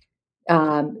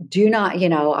 do not,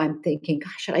 I'm thinking,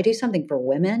 gosh, should I do something for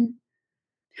women?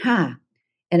 And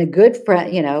a good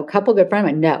friend, a couple good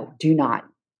friends, no, do not.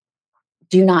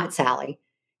 Do not, Sallie.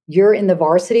 You're in the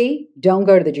varsity. Don't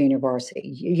go to the junior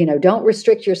varsity. Don't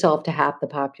restrict yourself to half the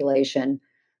population.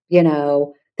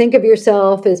 Think of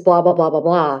yourself as blah, blah, blah, blah,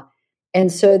 blah.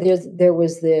 And so there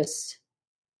was this,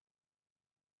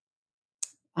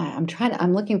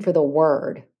 I'm looking for the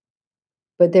word,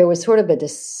 but there was sort of a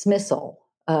dismissal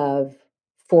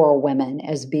for women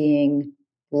as being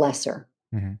lesser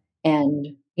and,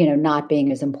 not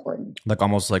being as important. Like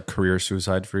almost like career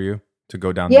suicide for you to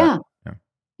go down that. Yeah.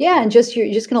 Yeah, and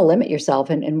you're just going to limit yourself.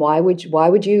 And why would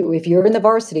you, if you're in the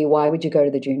varsity, why would you go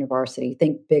to the junior varsity?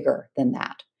 Think bigger than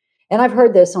that. And I've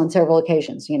heard this on several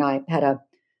occasions. I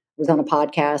was on a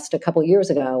podcast a couple of years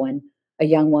ago, and a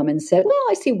young woman said, "Well,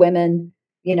 I see women,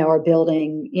 are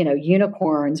building,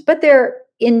 unicorns, but they're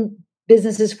in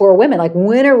businesses for women. Like,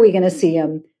 when are we going to see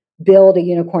them build a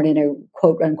unicorn in a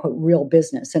quote unquote real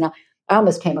business?" And I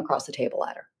almost came across the table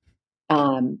at her.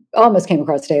 Almost came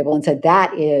across the table and said,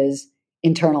 "That is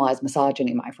internalized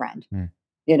misogyny, my friend.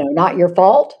 Not your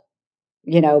fault,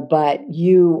 but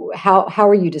how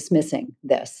are you dismissing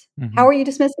this? How are you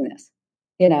dismissing this?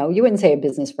 You wouldn't say a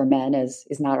business for men is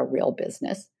not a real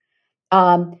business."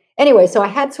 Anyway, so I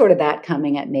had sort of that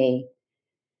coming at me.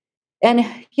 And,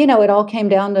 it all came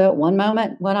down to one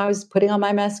moment when I was putting on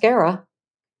my mascara.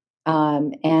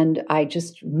 And I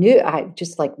just knew,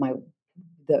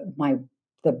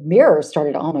 the mirror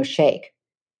started to almost shake.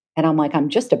 And I'm like, I'm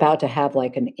just about to have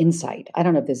like an insight. I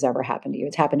don't know if this has ever happened to you.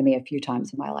 It's happened to me a few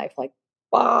times in my life, like,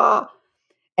 bah.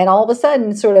 And all of a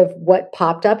sudden, sort of what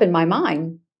popped up in my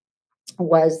mind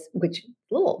was, which is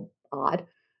a little odd,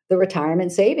 the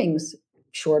retirement savings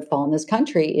shortfall in this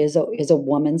country is a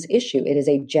woman's issue. It is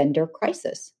a gender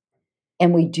crisis.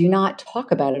 And we do not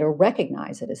talk about it or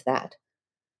recognize it as that.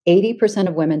 80%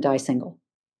 of women die single.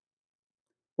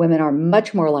 Women are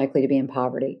much more likely to be in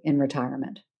poverty in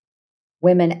retirement.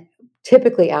 Women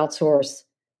typically outsource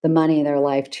the money in their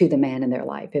life to the man in their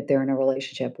life if they're in a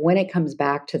relationship. When it comes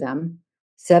back to them,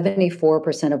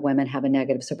 74% of women have a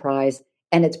negative surprise,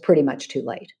 and it's pretty much too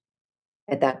late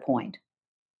at that point.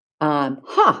 Oh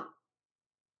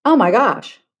my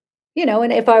gosh.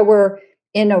 And if I were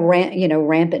in a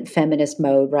rampant feminist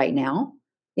mode right now,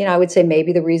 I would say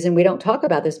maybe the reason we don't talk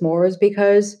about this more is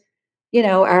because,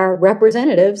 our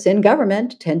representatives in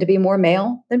government tend to be more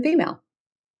male than female.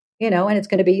 And it's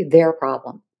going to be their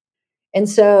problem. And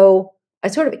so I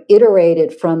sort of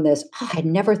iterated from this, I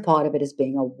never thought of it as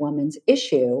being a woman's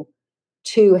issue,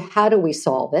 to how do we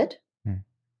solve it?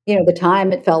 The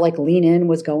time it felt like Lean In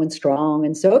was going strong.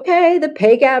 And so, okay, the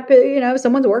pay gap,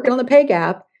 someone's working on the pay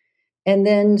gap. And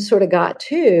then sort of got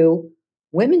to,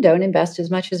 women don't invest as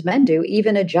much as men do,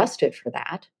 even adjusted for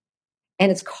that.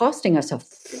 And it's costing us a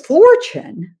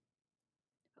fortune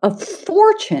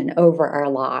over our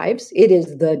lives. It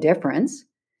is the difference.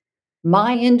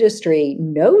 My industry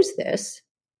knows this,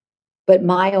 but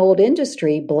my old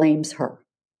industry blames her.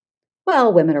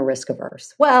 Well, women are risk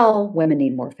averse. Well, women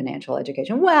need more financial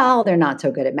education. Well, they're not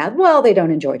so good at math. Well, they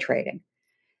don't enjoy trading.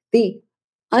 The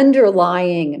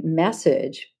underlying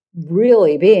message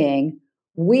really being,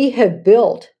 we have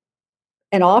built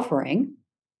an offering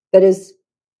that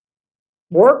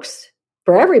works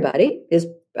for everybody,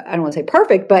 I don't want to say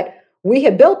perfect, but we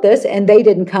have built this and they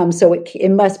didn't come, so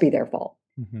it must be their fault.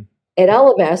 At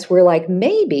Ellevest, we're like,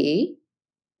 maybe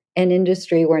an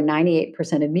industry where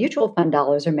 98% of mutual fund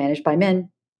dollars are managed by men,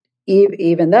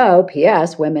 even though,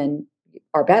 P.S., women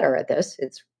are better at this.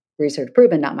 It's research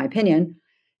proven, not my opinion.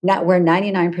 Not where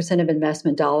 99% of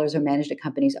investment dollars are managed at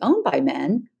companies owned by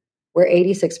men, where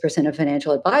 86% of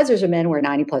financial advisors are men, where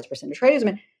 90+% of traders are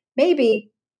men. Maybe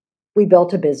we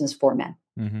built a business for men.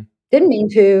 Didn't mean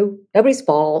to, nobody's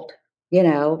fault,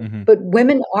 but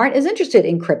women aren't as interested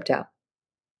in crypto,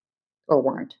 or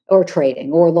weren't, or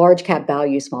trading, or large cap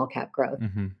value, small cap growth.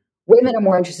 Women are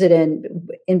more interested in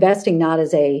investing not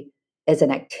as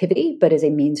an activity, but as a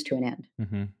means to an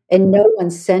end. And no one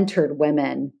centered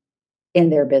women in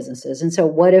their businesses. And so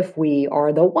what if we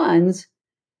are the ones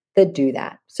that do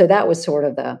that? So that was sort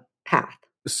of the path.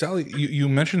 Sallie, you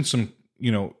mentioned some,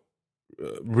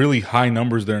 really high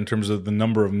numbers there in terms of the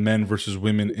number of men versus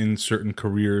women in certain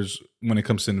careers when it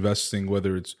comes to investing,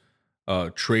 whether it's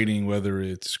trading, whether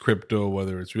it's crypto,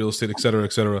 whether it's real estate, et cetera,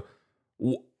 et cetera.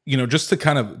 Just to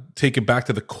kind of take it back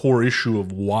to the core issue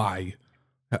of why.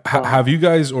 Have you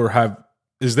guys, or have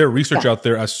is there research out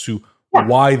there as to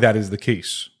why that is the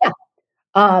case?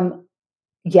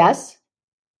 Yes.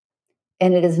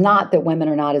 And it is not that women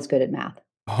are not as good at math.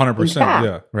 100%.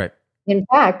 Yeah. Right. In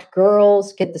fact,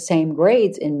 girls get the same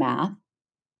grades in math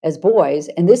as boys.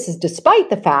 And this is despite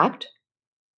the fact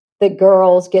that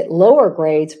girls get lower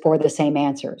grades for the same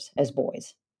answers as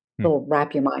boys. So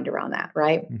wrap your mind around that,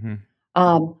 right?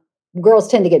 Girls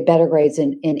tend to get better grades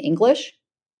in English,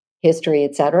 history,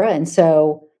 etc. And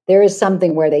so there is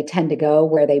something where they tend to go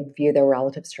where they view their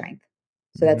relative strength.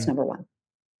 So that's number one.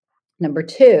 Number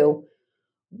two,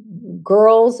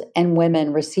 girls and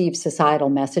women receive societal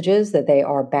messages that they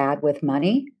are bad with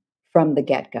money from the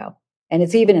get-go. And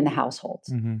it's even in the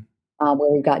households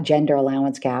where we've got gender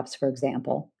allowance gaps, for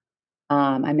example.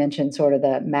 I mentioned sort of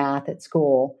the math at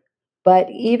school, but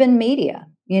even media,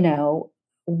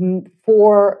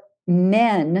 for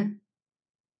men,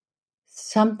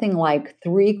 something like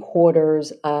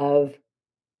 3/4 of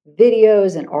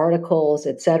videos and articles,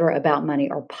 et cetera, about money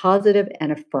are positive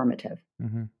and affirmative.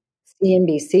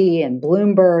 CNBC and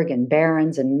Bloomberg and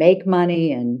Barron's and Make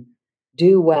Money and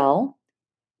Do Well.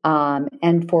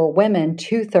 And for women,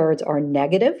 2/3 are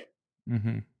negative,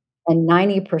 and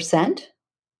 90%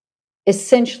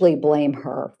 essentially blame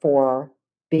her for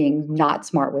being not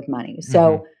smart with money.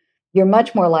 So you're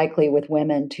much more likely with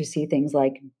women to see things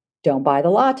like, don't buy the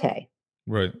latte.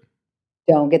 Right.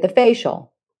 Don't get the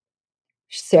facial.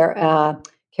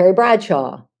 Carrie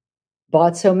Bradshaw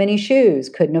bought so many shoes,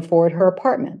 couldn't afford her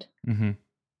apartment.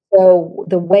 So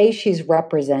the way she's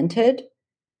represented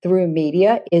through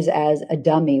media is as a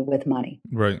dummy with money.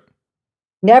 Right.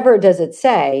 Never does it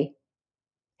say,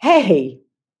 hey,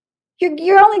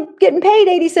 you're only getting paid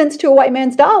 80 cents to a white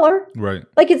man's dollar. Right.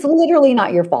 Like, it's literally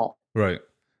not your fault. Right.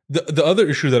 The other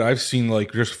issue that I've seen,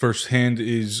 like, just firsthand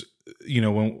is,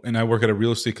 and I work at a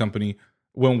real estate company,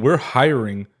 when we're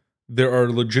hiring, there are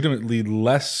legitimately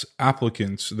less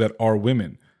applicants that are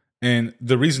women. And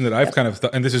the reason that I've kind of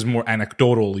thought, and this is more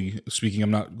anecdotally speaking,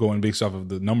 I'm not going based off of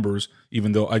the numbers,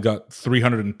 even though I got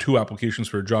 302 applications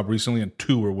for a job recently and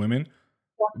 2 were women.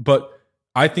 But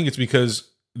I think it's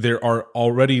because there are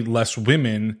already less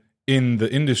women in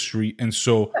the industry. And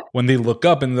so when they look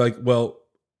up and they're like, well,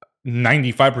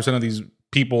 95% of these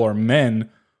people are men,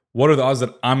 what are the odds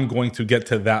that I'm going to get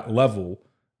to that level?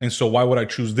 And so why would I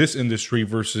choose this industry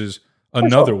versus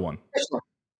another one?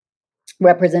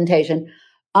 Representation.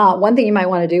 One thing you might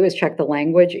want to do is check the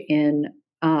language in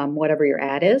whatever your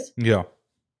ad is. Yeah.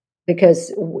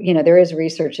 Because, there is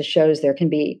research that shows there can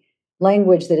be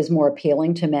language that is more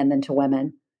appealing to men than to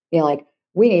women. Like,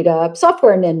 we need a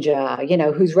software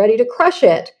ninja, who's ready to crush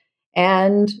it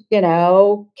and,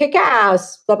 kick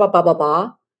ass, blah, blah, blah, blah,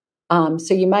 blah.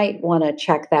 So you might want to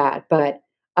check that. But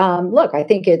look, I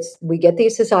think we get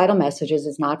these societal messages.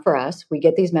 It's not for us. We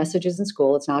get these messages in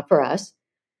school. It's not for us.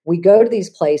 We go to these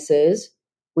places.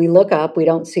 We look up. We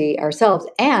don't see ourselves.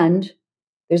 And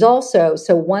there's also,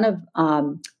 so one of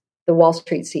the Wall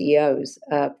Street CEOs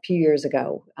a few years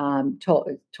ago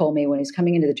told me when he's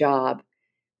coming into the job,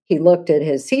 he looked at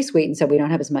his C-suite and said, we don't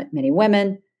have as many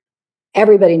women.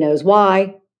 Everybody knows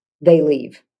why. They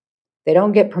leave. They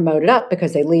don't get promoted up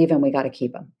because they leave and we got to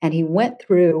keep them. And he went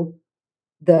through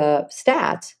the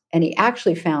stats and he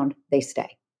actually found they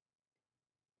stay.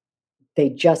 They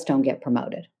just don't get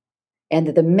promoted. And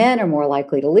that the men are more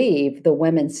likely to leave. The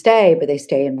women stay, but they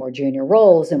stay in more junior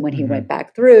roles. And when he went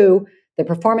back through the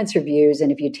performance reviews,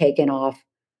 and if you'd taken off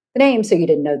the name so you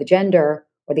didn't know the gender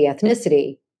or the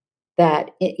ethnicity,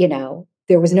 that,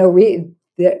 there was no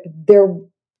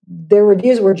their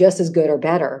reviews were just as good or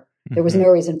better. There was no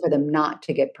reason for them not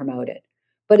to get promoted.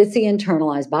 But it's the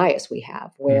internalized bias we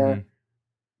have where,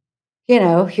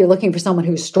 you're looking for someone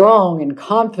who's strong and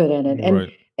confident.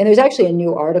 And there's actually a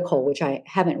new article, which I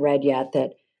haven't read yet,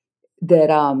 that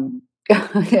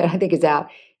I think is out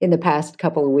in the past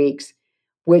couple of weeks,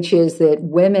 which is that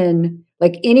women,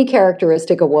 like any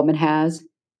characteristic a woman has,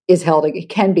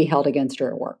 can be held against her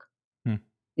at work.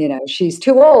 She's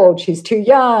too old, she's too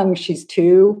young, she's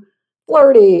too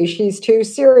flirty, she's too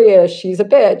serious, she's a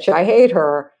bitch, I hate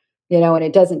her, and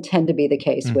it doesn't tend to be the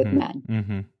case with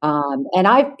men. And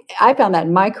I found that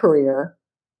in my career.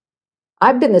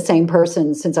 I've been the same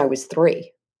person since I was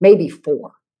 3, maybe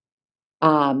 4.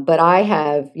 But I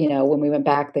have, when we went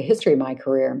back the history of my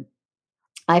career,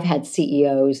 I've had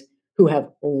CEOs who have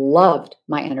loved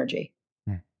my energy,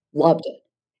 loved it.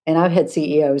 And I've had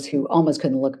CEOs who almost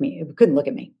couldn't look at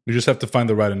me. You just have to find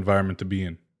the right environment to be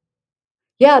in.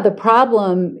 Yeah, the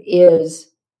problem is,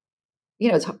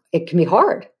 it can be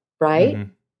hard, right? It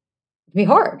can be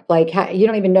hard. Like, you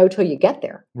don't even know till you get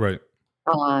there. Right.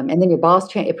 And then your boss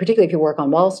change, particularly if you work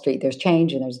on Wall Street, there's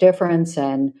change and there's difference,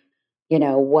 and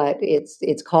what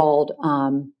it's called.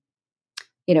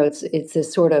 It's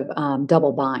this sort of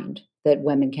double bind that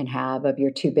women can have of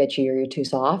you're too bitchy or you're too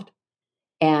soft,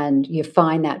 and you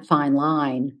find that fine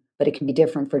line, but it can be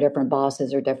different for different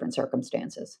bosses or different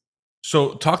circumstances.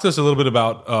 So talk to us a little bit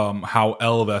about how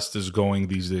Ellevest is going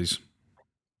these days.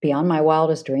 Beyond my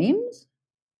wildest dreams,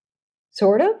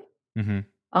 sort of. Mm-hmm.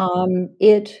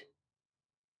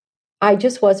 I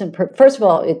just wasn't. First of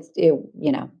all,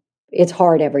 it's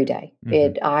hard every day.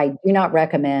 Mm-hmm. I do not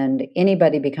recommend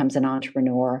anybody becomes an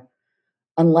entrepreneur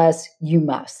unless you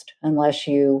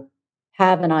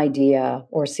have an idea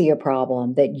or see a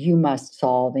problem that you must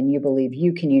solve and you believe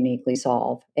you can uniquely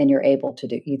solve and you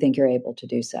think you're able to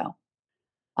do so.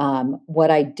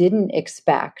 What I didn't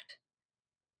expect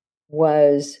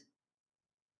was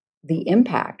the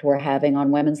impact we're having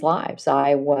on women's lives.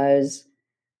 I was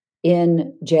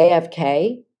in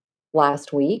JFK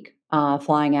last week,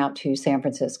 flying out to San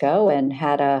Francisco, and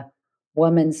had a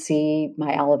woman see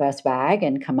my Ellevest bag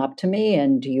and come up to me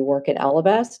and, do you work at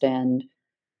Ellevest? And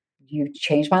you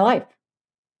changed my life.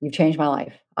 You've changed my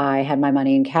life. I had my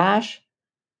money in cash.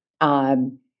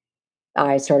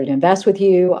 I started to invest with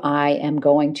you. I am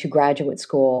going to graduate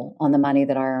school on the money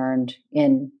that I earned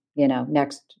in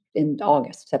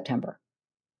August, September.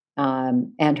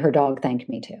 And her dog thanked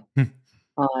me too.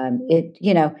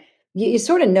 You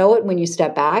sort of know it when you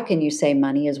step back and you say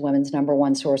money is women's number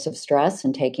one source of stress,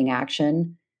 and taking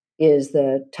action is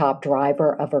the top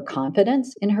driver of her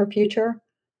confidence in her future.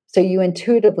 So you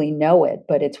intuitively know it,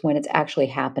 but it's when it's actually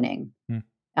happening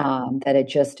that it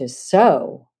just is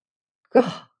so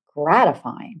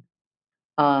gratifying.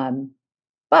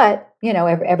 But,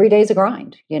 every day's a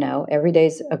grind, every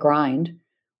day's a grind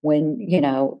when,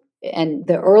 and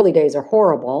the early days are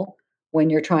horrible when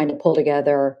you're trying to pull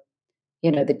together,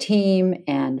 the team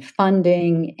and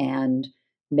funding and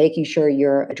making sure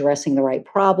you're addressing the right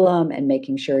problem and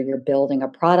making sure you're building a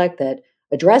product that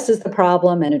addresses the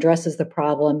problem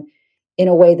in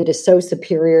a way that is so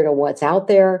superior to what's out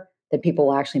there that people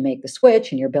will actually make the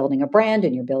switch, and you're building a brand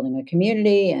and you're building a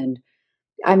community. And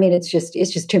I mean, it's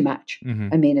just too much. Mm-hmm.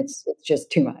 I mean, it's just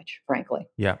too much, frankly.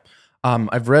 Yeah.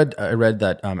 I read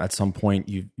that at some point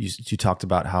you talked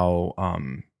about how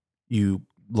you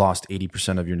lost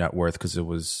 80% of your net worth because it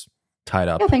was tied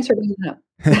up. Yeah, thanks for bringing it up.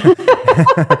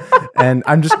 And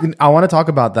I want to talk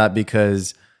about that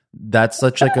because that's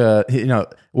such like a,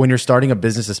 when you're starting a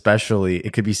business, especially,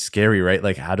 it could be scary, right?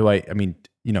 Like, how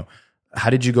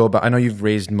did you go about, I know you've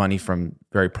raised money from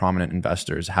very prominent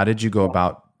investors. How did you go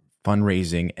about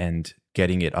fundraising and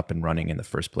getting it up and running in the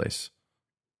first place?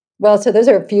 Well, so those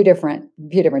are a few different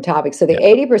topics. So the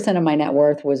 80% of my net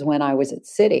worth was when I was at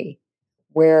Citi,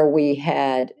 where we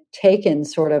had taken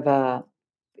sort of a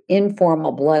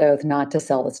informal blood oath not to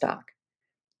sell the stock.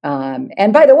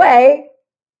 And by the way,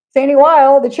 Sandy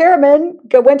Weil, the chairman,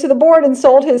 went to the board and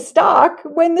sold his stock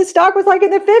when the stock was like in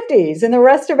the 50s, and the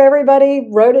rest of everybody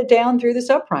wrote it down through the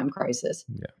subprime crisis.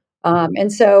 Yeah.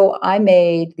 And so I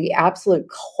made the absolute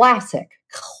classic.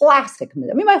 I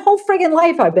mean, my whole friggin'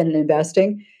 life I've been in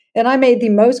investing, and I made the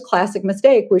most classic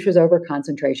mistake, which was over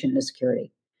concentration in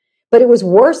security. But it was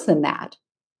worse than that.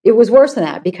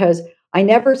 Because I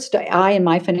and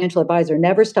my financial advisor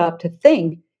never stopped to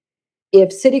think, if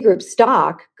Citigroup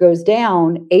stock goes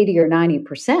down 80 or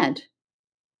 90%,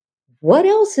 what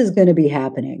else is going to be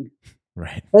happening?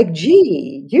 Right. Like,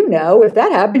 gee, if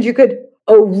that happens, you could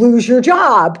lose your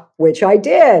job, which I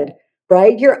did,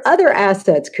 right? Your other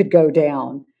assets could go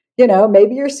down.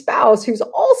 Maybe your spouse, who's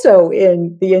also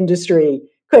in the industry,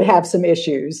 could have some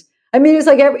issues. I mean, it's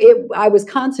like I was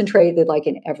concentrated like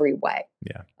in every way.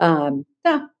 Yeah.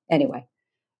 Anyway,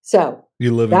 so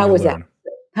you live and you was learn.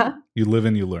 That. Huh? You live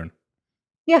and you learn.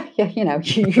 Yeah.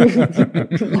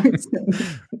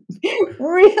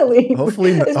 Really.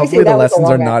 Hopefully the lessons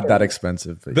are not that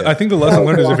expensive. I think the lesson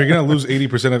learned is if you're going to lose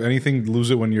 80% of anything, lose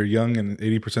it when you're young, and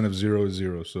 80% of zero is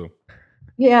zero. So.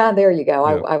 Yeah, there you go.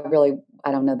 Yeah.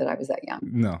 I don't know that I was that young.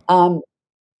 No. All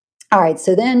right.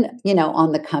 So then,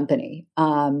 on the company,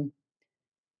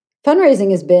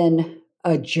 fundraising has been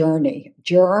a journey.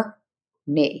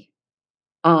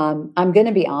 I'm going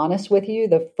to be honest with you.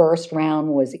 The first round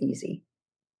was easy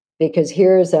because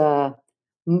here's a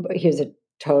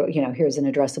total, here's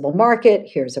an addressable market.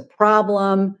 Here's a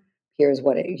problem. Here's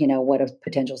what what a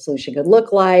potential solution could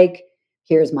look like.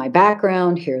 Here's my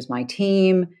background. Here's my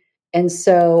team. And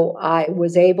so I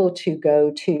was able to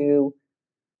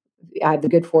I have the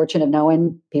good fortune of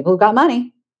knowing people who got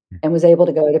money, and was able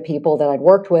to go to people that I'd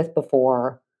worked with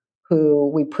before, who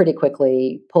we pretty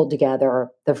quickly pulled together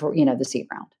the seed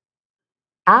round.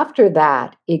 After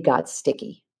that, it got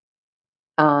sticky.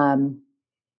 Because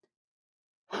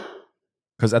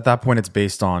at that point, it's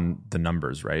based on the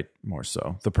numbers, right? More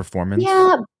so the performance.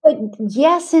 Yeah, but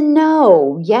yes and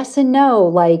no. Yes and no.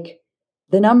 Like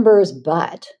the numbers,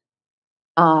 but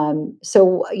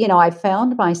so I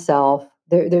found myself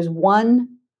there's one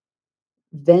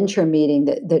venture meeting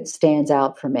that stands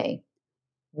out for me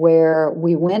where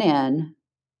we went in,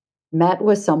 met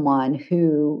with someone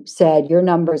who said, your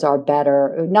numbers are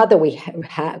better. Not that we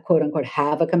quote unquote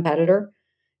have a competitor,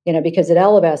 because at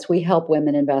Ellevest, we help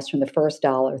women invest from the first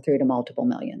dollar through to multiple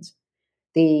millions.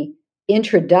 The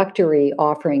introductory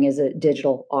offering is a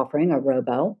digital offering, a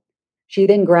robo. She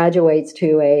then graduates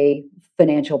to a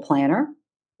financial planner.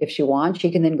 If she wants,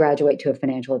 she can then graduate to a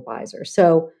financial advisor.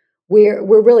 So we're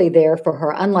really there for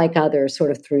her, unlike others,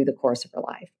 sort of through the course of her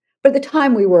life. But at the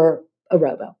time, we were a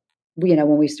robo,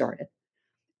 when we started.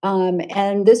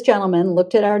 And this gentleman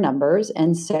looked at our numbers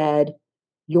and said,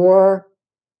 your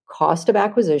cost of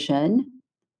acquisition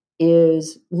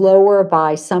is lower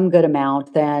by some good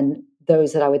amount than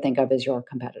those that I would think of as your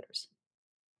competitors.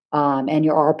 And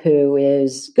your ARPU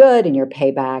is good and your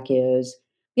payback is,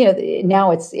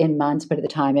 now it's in months, but at the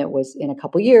time it was in a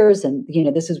couple years. And,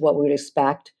 this is what we would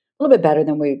expect, a little bit better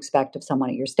than we expect of someone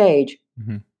at your stage.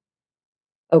 Mm-hmm.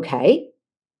 Okay.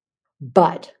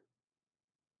 But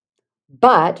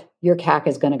your CAC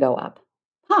is going to go up.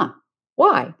 Huh?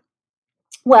 Why?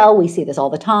 Well, we see this all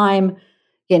the time.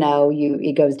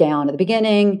 It goes down at the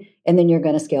beginning, and then you're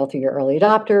going to scale through your early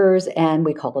adopters, and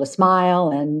we call it a smile,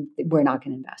 and we're not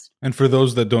going to invest. And for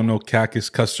those that don't know, CAC is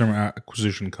customer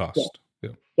acquisition cost. Yeah.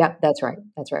 Yep, that's right.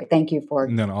 That's right. Thank you for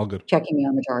all good. checking me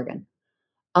on the jargon.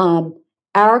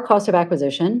 Our cost of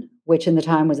acquisition, which in the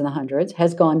time was in the hundreds,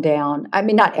 has gone down. I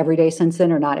mean, not every day since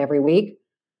then or not every week,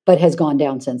 but has gone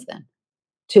down since then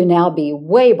to now be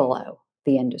way below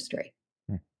the industry.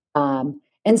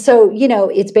 And so,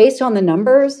 it's based on the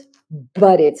numbers,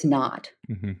 but it's not.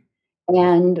 Mm-hmm.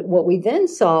 And what we then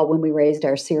saw when we raised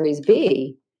our Series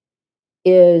B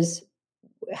is,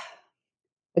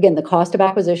 again, the cost of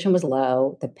acquisition was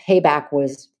low, the payback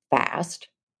was fast,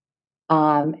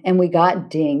 and we got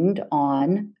dinged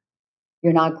on,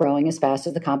 you're not growing as fast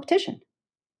as the competition.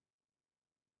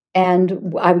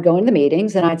 And I would go into the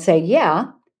meetings and I'd say, yeah,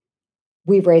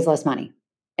 we've raised less money.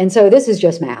 And so this is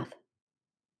just math.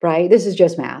 Right? This is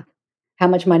just math. How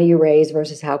much money you raise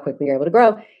versus how quickly you're able to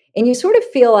grow. And you sort of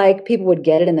feel like people would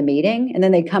get it in the meeting and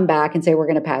then they'd come back and say, we're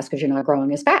going to pass because you're not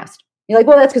growing as fast. You're like,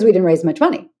 well, that's because we didn't raise as much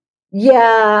money.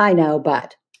 Yeah, I know.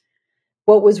 But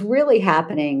what was really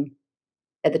happening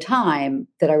at the time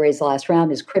that I raised the last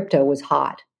round is crypto was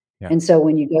hot. Yeah. And so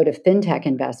when you go to fintech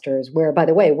investors, where, by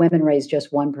the way, women raise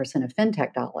just 1% of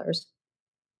fintech dollars,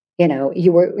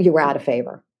 you were out of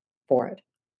favor for it.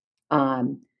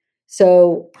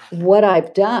 So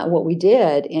what we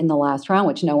did in the last round,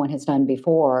 which no one has done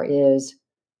before, is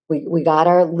we got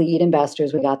our lead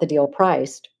investors, we got the deal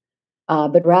priced,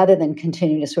 but rather than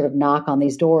continue to sort of knock on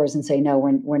these doors and say, no,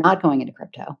 we're not going into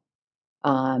crypto,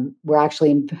 we're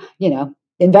actually,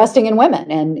 investing in women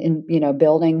and in,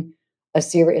 building a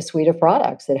suite of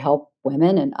products that help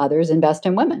women and others invest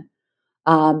in women.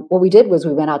 What we did was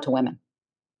we went out to women,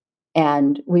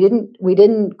 and we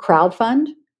didn't crowdfund.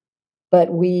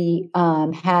 But we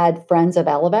had Friends of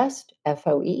Ellevest,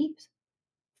 FOE,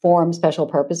 form special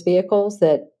purpose vehicles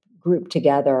that grouped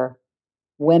together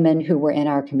women who were in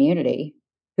our community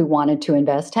who wanted to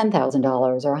invest $10,000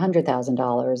 or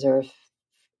 $100,000 or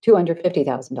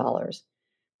 $250,000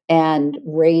 and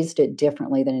raised it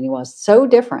differently than anyone else. So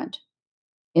different,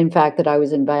 in fact, that I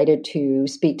was invited to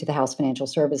speak to the House Financial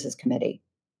Services Committee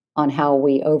on how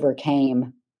we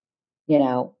overcame,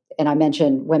 and I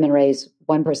mentioned women raise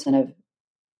 1% of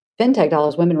fintech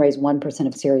dollars, women raise 1%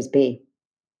 of Series B.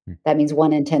 That means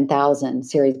 1 in 10,000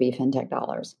 Series B fintech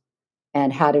dollars.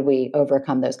 And how did we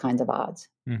overcome those kinds of odds?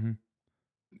 Mm-hmm.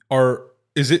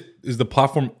 Is the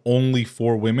platform only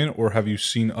for women, or have you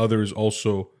seen others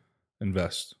also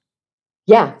invest?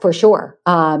 Yeah, for sure.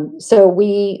 So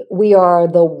we are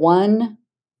the one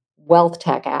wealth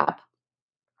tech app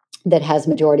that has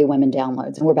majority women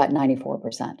downloads, and we're about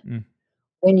 94%.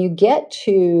 When you get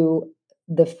to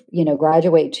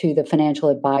graduate to the financial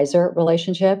advisor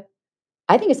relationship,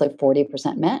 I think it's like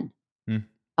 40% men.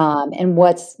 And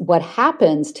what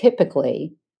happens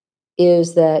typically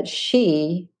is that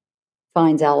she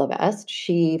finds Ellevest,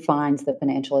 she finds the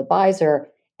financial advisor,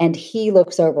 and he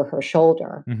looks over her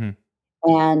shoulder. Mm-hmm.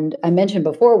 And I mentioned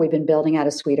before, we've been building out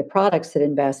a suite of products that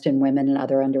invest in women and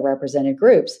other underrepresented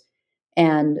groups.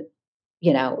 And,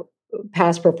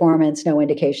 past performance, no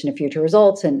indication of future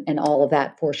results, and all of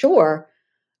that for sure.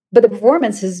 but the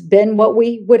performance has been what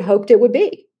we would hoped it would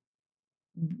be.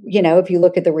 If you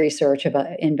look at the research about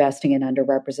investing in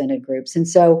underrepresented groups. And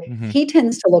so he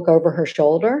tends to look over her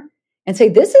shoulder and say,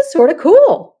 this is sort of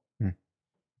cool.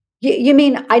 You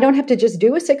mean I don't have to just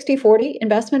do a 60-40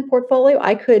 investment portfolio?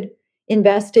 I could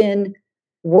invest in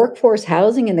workforce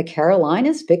housing in the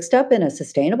Carolinas fixed up in a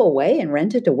sustainable way and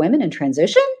rent it to women in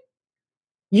transition?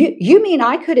 You mean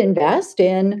I could invest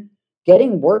in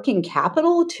getting working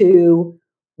capital to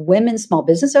women small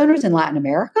business owners in Latin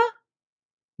America?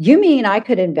 You mean I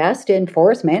could invest in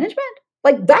forest management?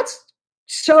 Like, that's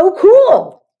so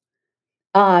cool.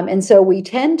 And so we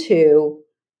tend to,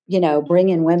 bring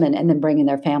in women and then bring in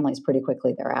their families pretty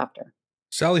quickly thereafter.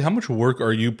 Sallie, how much work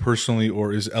are you personally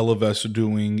or is Ellevest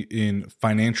doing in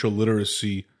financial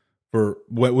literacy for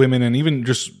women and even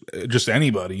just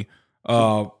anybody?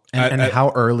 And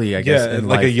how early, I guess, in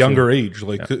like life a younger too. age,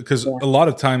 like because a lot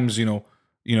of times,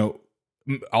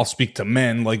 I'll speak to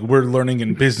men, like we're learning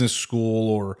in business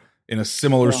school or in a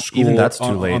similar school, even that's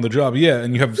too late on the job,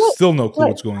 and you have still no clue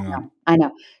what's going on. I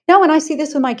know. No, and I see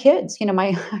this with my kids.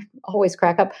 I always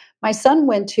crack up. My son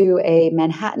went to a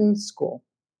Manhattan school.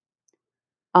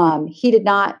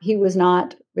 He was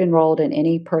not enrolled in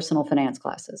any personal finance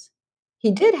classes.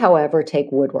 He did, however, take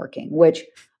woodworking, which,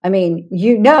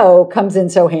 comes in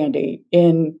so handy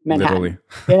in Manhattan.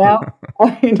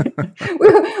 Literally.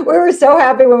 We were so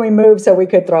happy when we moved so we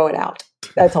could throw it out.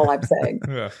 That's all I'm saying.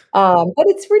 Yeah. But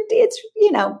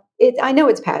I know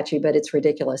it's patchy, but it's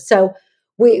ridiculous. So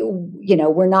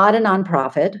we're not a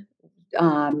nonprofit.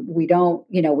 We don't,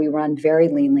 we run very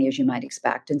leanly, as you might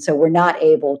expect. And so we're not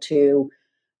able to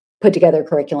put together a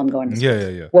curriculum going to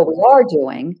school. Yeah. What we are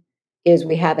doing is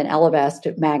we have an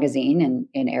Ellevest magazine,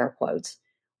 in air quotes,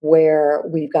 where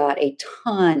we've got a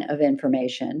ton of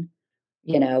information,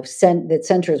 that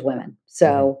centers women.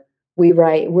 So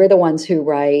we're the ones who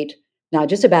write not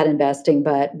just about investing,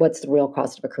 but what's the real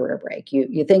cost of a career break?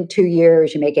 You think 2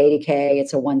 years, you make $80K,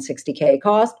 it's a $160K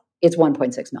cost, it's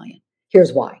 $1.6 million.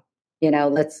 Here's why.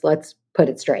 Let's put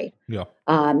it straight. Yeah.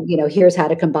 Here's how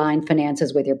to combine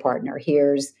finances with your partner.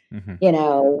 Here's,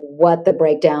 what the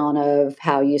breakdown of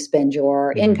how you spend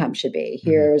your income should be.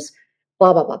 Here's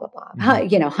blah, blah, blah, blah,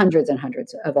 blah. Hundreds and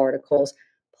hundreds of articles.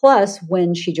 Plus,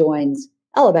 when she joins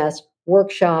Ellevest,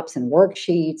 workshops and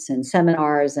worksheets and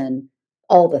seminars and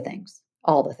all the things.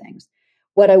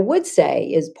 What I would say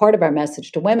is part of our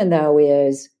message to women, though,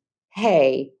 is,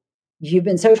 hey, you've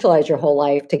been socialized your whole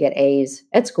life to get A's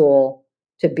at school,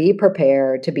 to be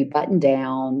prepared, to be buttoned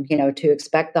down, to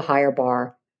expect the higher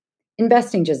bar.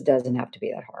 Investing just doesn't have to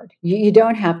be that hard. You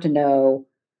don't have to know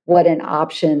what an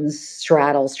options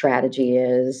straddle strategy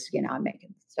is. I'm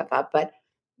making stuff up, but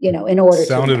in order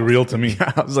sounded real to me.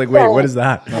 I was like, wait, what is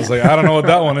that? I was like, I don't know what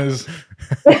that one is.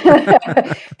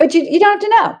 But you don't have to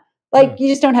know. You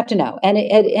just don't have to know. And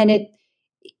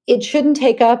it shouldn't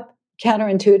take up,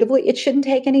 counterintuitively, it shouldn't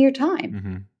take any of your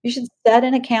time. You should set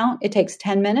an account. It takes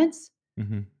 10 minutes.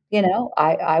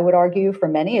 I would argue for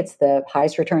many, it's the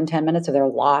highest return 10 minutes of their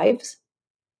lives.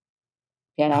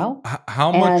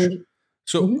 How much?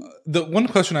 So the one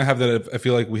question I have that I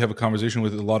feel like we have a conversation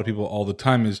with a lot of people all the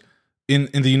time is in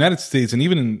the United States, and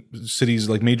even in cities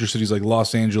like major cities like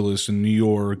Los Angeles and New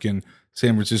York and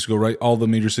San Francisco, right? All the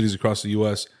major cities across the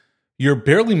US, you're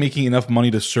barely making enough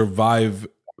money to survive,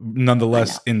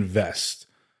 nonetheless invest.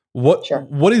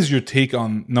 What is your take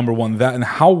on, number one, that, and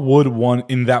how would one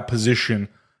in that position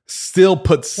still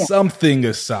put something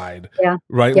aside?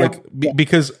 Right?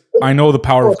 Because I know the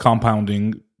power of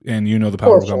compounding, and the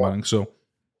power of compounding. So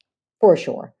for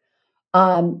sure.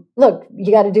 Look,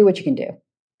 you got to do what you can do.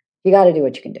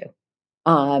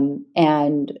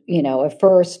 And a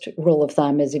first rule of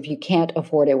thumb is if you can't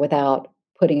afford it without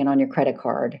putting it on your credit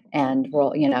card and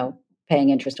paying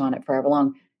interest on it forever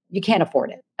long, you can't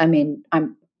afford it. And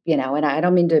I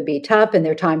don't mean to be tough, and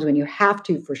there are times when you have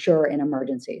to, for sure, in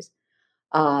emergencies.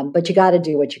 But you got to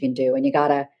do what you can do, and you got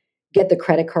to get the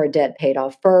credit card debt paid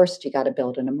off first. You got to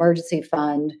build an emergency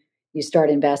fund. You start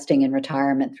investing in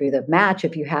retirement through the match,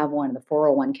 if you have one, the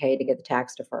 401k, to get the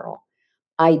tax deferral.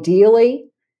 Ideally,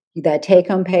 that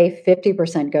take-home pay,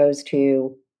 50% goes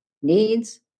to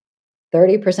needs,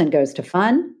 30% goes to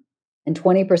fun, and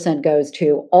 20% goes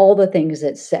to all the things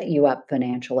that set you up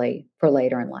financially for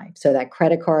later in life. So that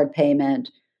credit card payment,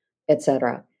 et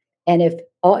cetera. And if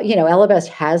Ellevest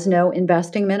has no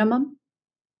investing minimum.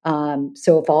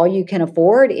 So if all you can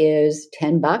afford is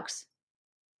 $10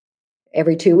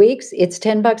 every 2 weeks, it's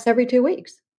 $10 every 2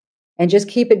 weeks, and just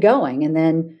keep it going. And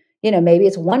then, maybe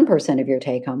it's 1% of your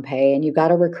take home pay, and you've got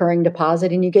a recurring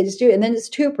deposit, and you get to do, and then it's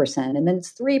 2%, and then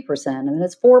it's 3%, and then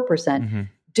it's 4%.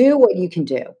 Do what you can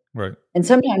do. Right. And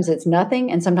sometimes it's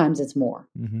nothing and sometimes it's more,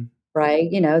 Mm-hmm. right?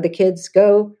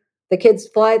 The kids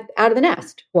fly out of the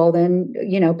nest. Well, then,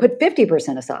 put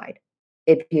 50% aside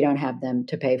if you don't have them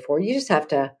to pay for. You have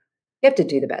to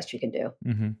do the best you can do.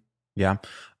 Mm-hmm. Yeah.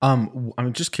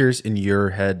 I'm just curious in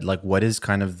your head, like what is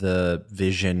kind of the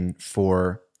vision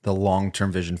for the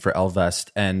long-term vision for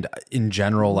Ellevest and in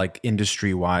general, like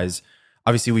industry wise?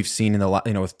 Obviously we've seen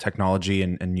with technology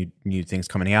and new things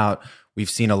coming out, we've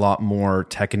seen a lot more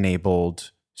tech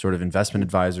enabled sort of investment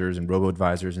advisors and robo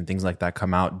advisors and things like that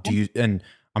come out. And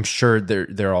I'm sure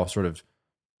they're all sort of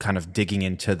kind of digging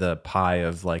into the pie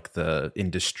of like the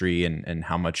industry and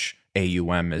how much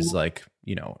AUM is like,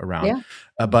 around.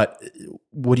 Yeah. But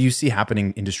what do you see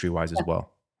happening industry wise as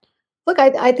well? Look,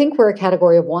 I think we're a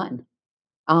category of one.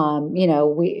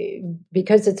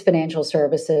 Because it's financial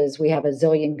services, we have a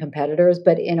zillion competitors,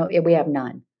 but we have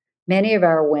none. Many of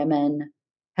our women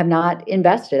have not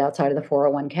invested outside of the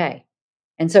 401k.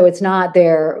 And so it's not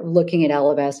they're looking at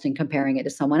Ellevest and comparing it to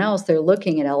someone else. They're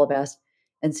looking at Ellevest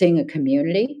and seeing a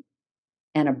community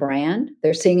and a brand.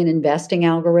 They're seeing an investing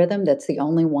algorithm that's the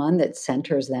only one that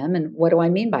centers them. And what do I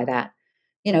mean by that?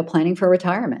 Planning for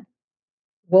retirement.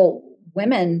 Well,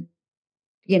 women,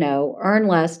 earn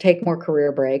less, take more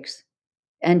career breaks,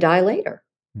 and die later.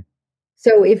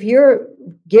 So if you're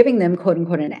giving them, quote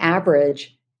unquote, an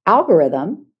average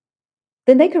algorithm,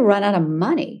 then they could run out of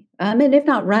money. And if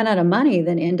not run out of money,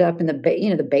 then end up in the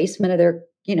basement of their,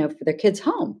 for their kids'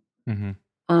 home.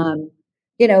 Mm-hmm.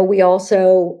 We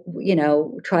also,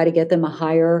 try to get them a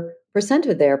higher percent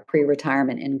of their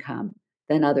pre-retirement income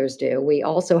than others do. We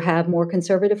also have more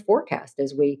conservative forecast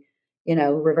as we,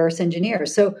 reverse engineer.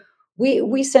 So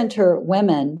we center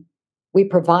women. We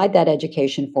provide that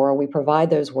education for her. We provide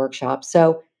those workshops.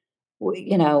 So,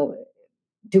 do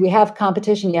we have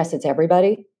competition? Yes, it's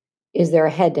everybody. Is there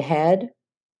a head-to-head?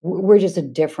 We're just a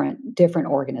different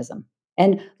organism.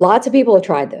 And lots of people have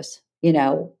tried this.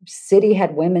 Citi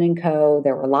had Women and Co.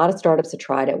 There were a lot of startups that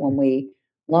tried it when we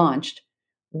launched.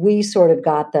 We sort of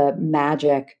got the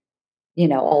magic,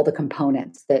 all the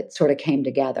components that sort of came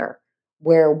together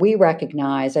where we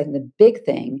recognize, I think the big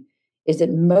thing is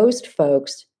that most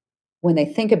folks, when they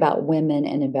think about women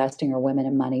and investing or women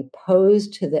and money,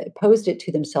 posed it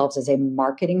to themselves as a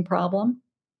marketing problem.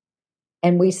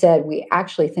 And we said, we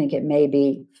actually think it may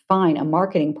be fine, a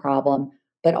marketing problem,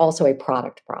 but also a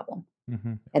product problem.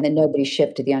 Mm-hmm. And then nobody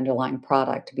shifted the underlying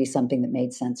product to be something that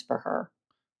made sense for her.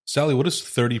 Sallie, what does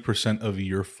 30% of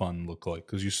your fund look like?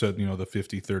 Because you said, the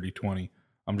 50, 30, 20.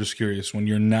 I'm just curious, when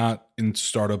you're not in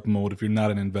startup mode, if you're not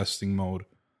in investing mode,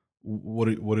 what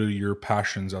are your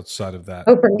passions outside of that?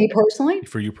 Oh, for me personally?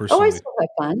 For you personally? Oh, I still have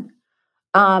fun.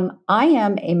 I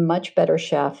am a much better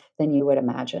chef than you would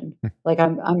imagine. Like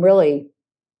I'm really,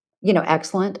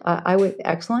 excellent. I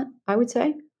would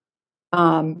say.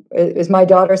 As my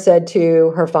daughter said to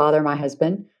her father, my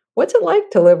husband, what's it like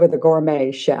to live with a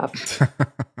gourmet chef?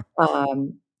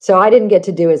 So I didn't get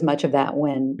to do as much of that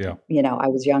when, I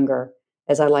was younger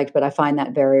as I liked, but I find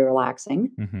that very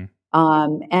relaxing. Mm-hmm.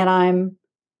 And I'm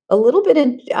a little bit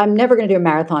I'm never going to do a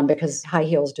marathon because high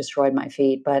heels destroyed my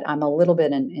feet, but I'm a little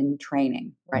bit in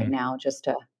training right now just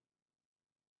to,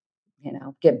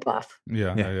 get buff.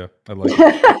 Yeah. I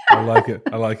like it.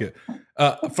 I like it.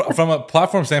 From a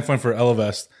platform standpoint for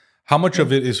Ellevest, how much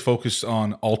of it is focused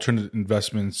on alternate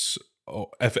investments,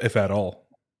 if at all?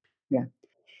 Yeah.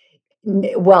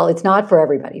 Well, it's not for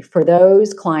everybody. For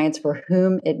those clients for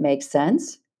whom it makes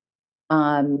sense,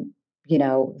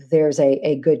 there's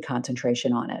a good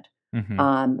concentration on it. Mm-hmm.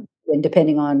 And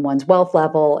depending on one's wealth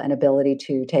level and ability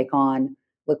to take on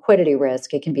liquidity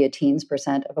risk, it can be a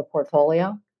teens% of a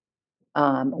portfolio.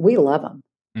 We love them.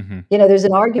 Mm-hmm. There's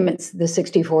an argument the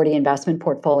 60-40 investment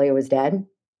portfolio is dead,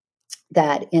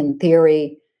 that in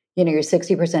theory, your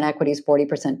 60% equities,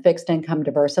 40% fixed income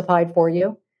diversified for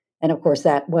you. And of course,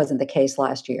 that wasn't the case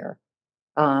last year.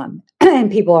 And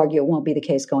people argue it won't be the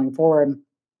case going forward,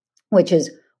 which is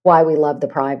why we love the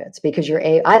privates, because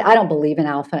I don't believe in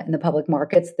alpha in the public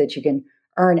markets, that you can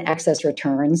earn excess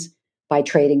returns by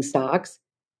trading stocks.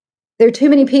 There are too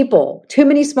many people, too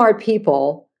many smart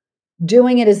people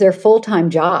doing it as their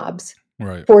full-time jobs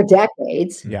for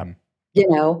decades. Yeah.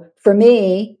 For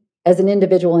me, as an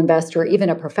individual investor, even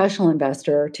a professional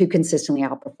investor, to consistently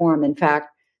outperform. In fact,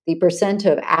 the percent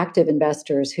of active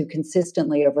investors who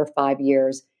consistently over 5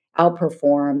 years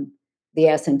outperform the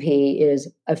S&P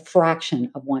is a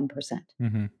fraction of 1%,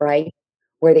 right?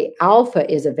 Where the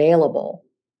alpha is available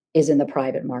is in the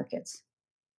private markets.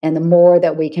 And the more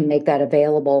that we can make that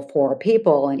available for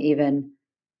people and even,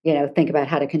 think about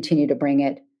how to continue to bring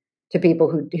it to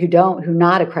people who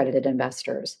not accredited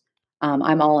investors,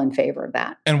 I'm all in favor of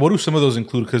that. And what do some of those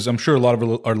include? Because I'm sure a lot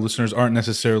of our listeners aren't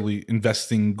necessarily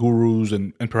investing gurus,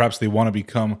 and perhaps they want to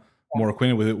become more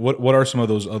acquainted with it. What are some of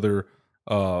those other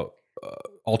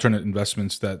alternate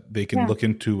investments that they can look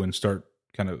into and start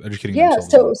kind of educating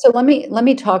themselves? So let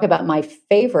me talk about my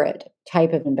favorite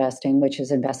type of investing, which is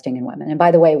investing in women. And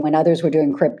by the way, when others were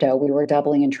doing crypto, we were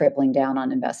doubling and tripling down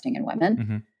on investing in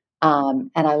women.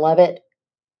 And I love it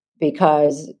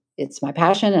because it's my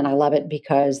passion, and I love it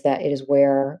because that it is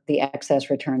where the excess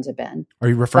returns have been. Are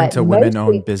you referring to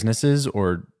women-owned businesses,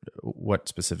 or what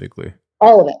specifically?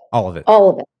 All of it. All of it. All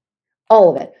of it.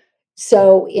 All of it.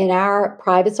 So in our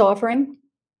privates offering,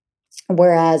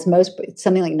 whereas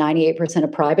something like 98%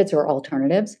 of privates or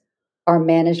alternatives are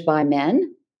managed by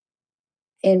men,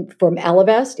 and from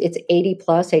Ellevest, it's 80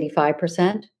 plus,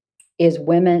 85% is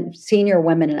women, senior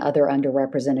women, and other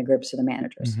underrepresented groups are the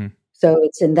managers. So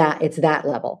it's that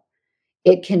level.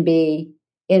 It can be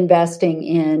investing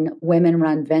in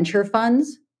women-run venture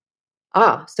funds.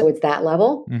 So it's that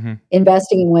level.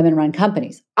 Investing in women-run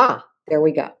companies. There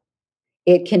we go.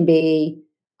 It can be,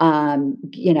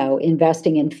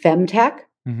 investing in femtech,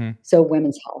 so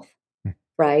women's health,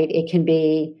 right? It can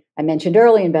be, I mentioned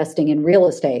earlier, investing in real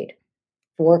estate,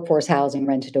 workforce housing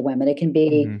rented to women. It can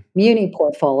be muni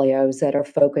portfolios that are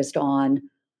focused on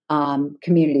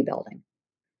community building.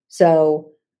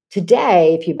 So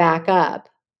today, if you back up,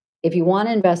 if you want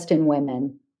to invest in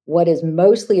women, what is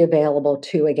mostly available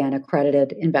to, again,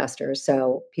 accredited investors,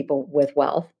 so people with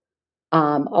wealth,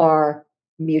 are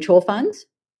mutual funds,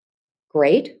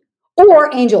 great, or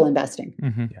angel investing,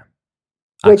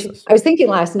 which I was thinking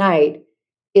last night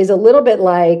is a little bit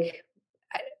like,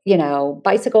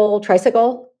 bicycle,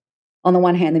 tricycle. On the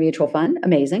one hand, the mutual fund,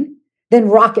 amazing. Then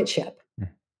rocket ship.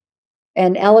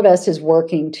 And Ellevest is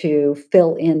working to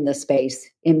fill in the space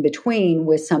in between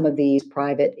with some of these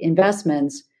private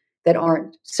investments that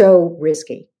aren't so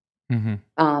risky, but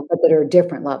that are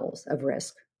different levels of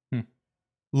risk.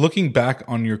 Looking back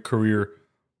on your career,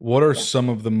 what are some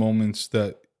of the moments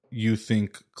that you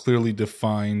think clearly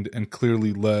defined and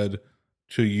clearly led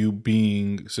to you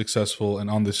being successful and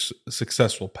on this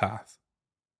successful path?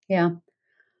 Yeah.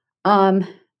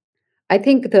 I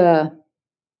think the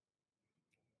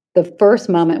first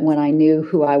moment when I knew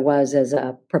who I was as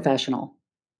a professional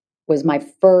was my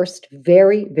first,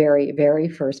 very, very, very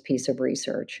first piece of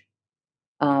research,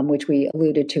 which we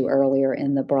alluded to earlier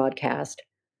in the broadcast,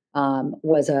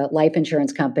 was a life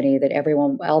insurance company that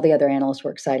all the other analysts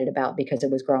were excited about because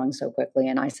it was growing so quickly.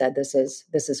 And I said, this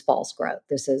is false growth.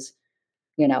 This is,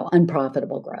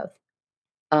 unprofitable growth.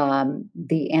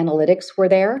 The analytics were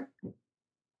there,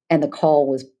 and the call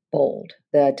was bold.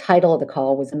 The title of the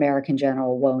call was American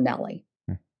General Whoa Nelly.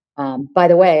 By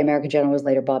the way, American General was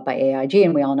later bought by AIG,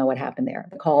 and we all know what happened there.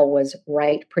 The call was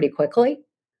right pretty quickly.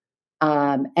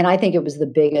 And I think it was the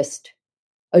biggest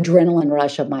adrenaline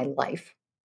rush of my life,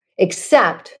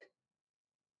 except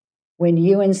when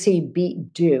UNC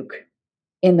beat Duke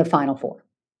in the Final Four.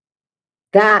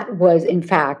 That was, in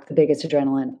fact, the biggest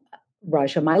adrenaline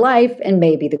rush of my life and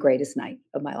maybe the greatest night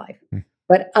of my life.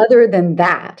 But other than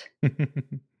that,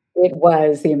 it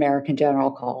was the American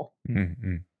General call.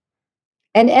 And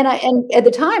at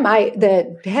the time,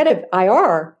 the head of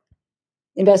IR,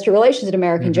 investor relations at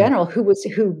American General,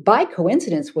 who by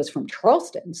coincidence was from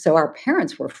Charleston, so our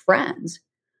parents were friends,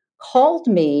 called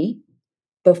me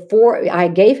before I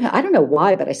gave him, I don't know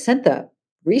why, but I sent the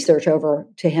research over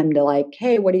to him to like,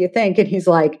 hey, what do you think? And he's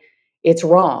like, it's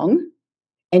wrong,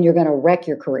 and you're going to wreck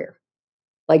your career.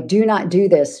 Like, do not do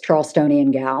this,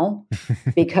 Charlestonian gal,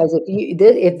 because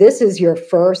if this is your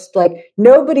first, like,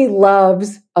 nobody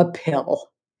loves a pill.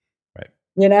 Right.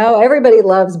 Everybody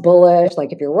loves bullish.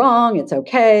 Like, if you're wrong, it's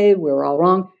okay. We're all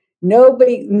wrong. At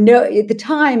the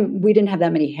time, we didn't have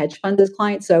that many hedge funds as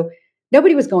clients. So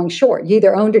nobody was going short. You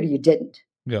either owned it or you didn't.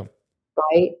 Yeah.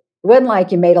 Right. It wasn't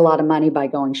like you made a lot of money by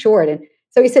going short. And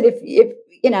so he said, if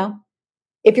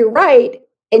you're right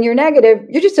and you're negative,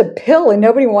 you're just a pill and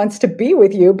nobody wants to be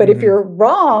with you. But if you're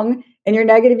wrong and you're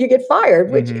negative, you get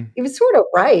fired, which it was sort of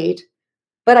right.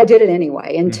 But I did it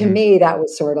anyway. And to me, that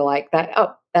was sort of like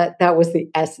that. That was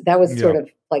sort of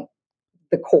like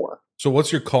the core. So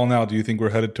what's your call now? Do you think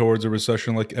we're headed towards a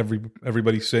recession like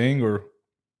everybody's saying, or?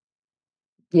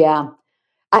 Yeah.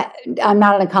 I'm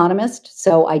not an economist,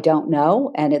 so I don't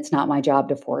know, and it's not my job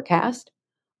to forecast.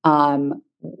 The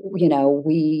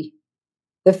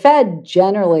Fed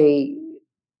generally,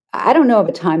 I don't know of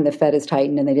a time the Fed has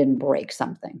tightened and they didn't break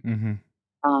something.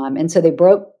 And so they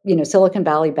broke, Silicon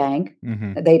Valley Bank.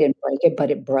 They didn't break it, but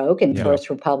it broke. And First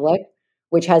Republic,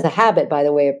 which has a habit, by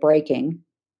the way, of breaking,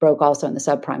 broke also in the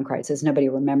subprime crisis. Nobody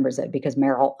remembers it because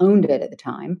Merrill owned it at the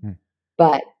time.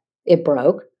 but it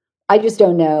broke. I just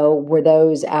don't know, were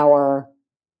those our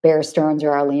Bear Stearns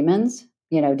or our Lehmans?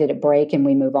 Did it break and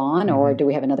we move on, or do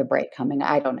we have another break coming?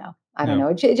 I don't know. I don't know.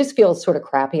 It just feels sort of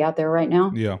crappy out there right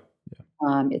now. Yeah.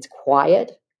 It's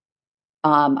quiet.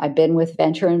 I've been with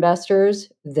venture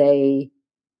investors. They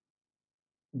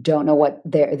don't know what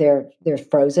they're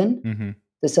frozen. Mm-hmm.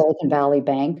 The Silicon Valley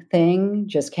Bank thing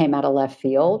just came out of left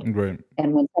field. Right.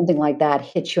 And when something like that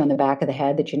hits you on the back of the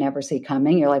head that you never see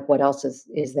coming, you're like, what else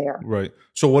is there? Right.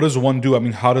 So what does one do? I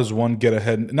mean, how does one get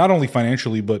ahead, not only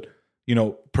financially, but,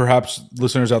 perhaps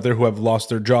listeners out there who have lost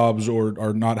their jobs or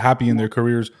are not happy in their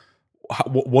careers,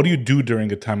 what do you do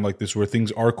during a time like this where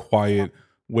things are quiet,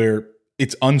 where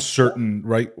it's uncertain,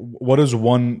 right? What does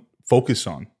one focus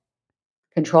on?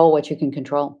 Control what you can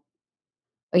control.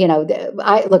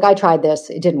 I tried this.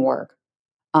 It didn't work.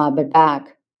 But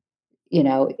back,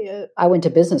 I went to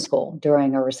business school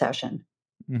during a recession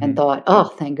and thought,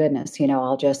 oh, thank goodness,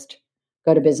 I'll just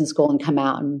go to business school and come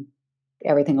out and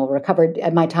everything will recover.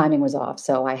 And my timing was off.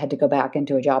 So I had to go back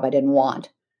into a job I didn't want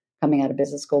coming out of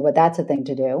business school, but that's a thing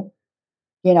to do.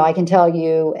 I can tell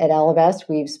you at Ellevest,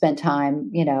 we've spent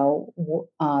time,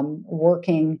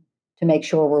 working to make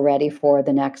sure we're ready for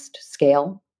the next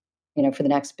scale, for the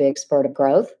next big spurt of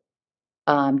growth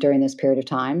during this period of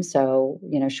time. So,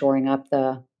 shoring up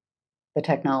the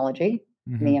technology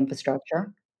and the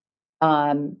infrastructure,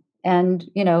 and,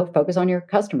 focus on your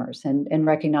customers and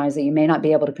recognize that you may not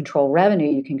be able to control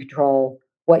revenue. You can control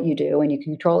what you do and you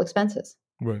can control expenses.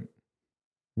 Right.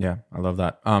 Yeah, I love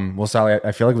that. Well, Sallie,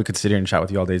 I feel like we could sit here and chat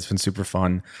with you all day. It's been super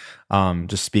fun.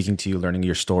 Just speaking to you, learning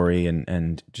your story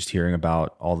and just hearing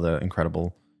about all the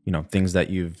incredible, things that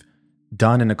you've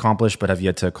done and accomplished, but have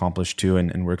yet to accomplish too.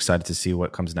 And we're excited to see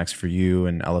what comes next for you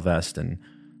and Ellevest and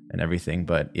everything.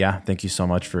 But yeah, thank you so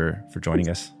much for joining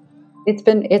us. It's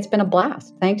been a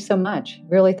blast. Thanks so much.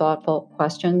 Really thoughtful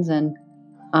questions. And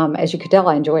as you could tell,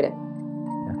 I enjoyed it.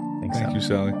 Yeah, Thank you,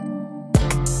 Sallie.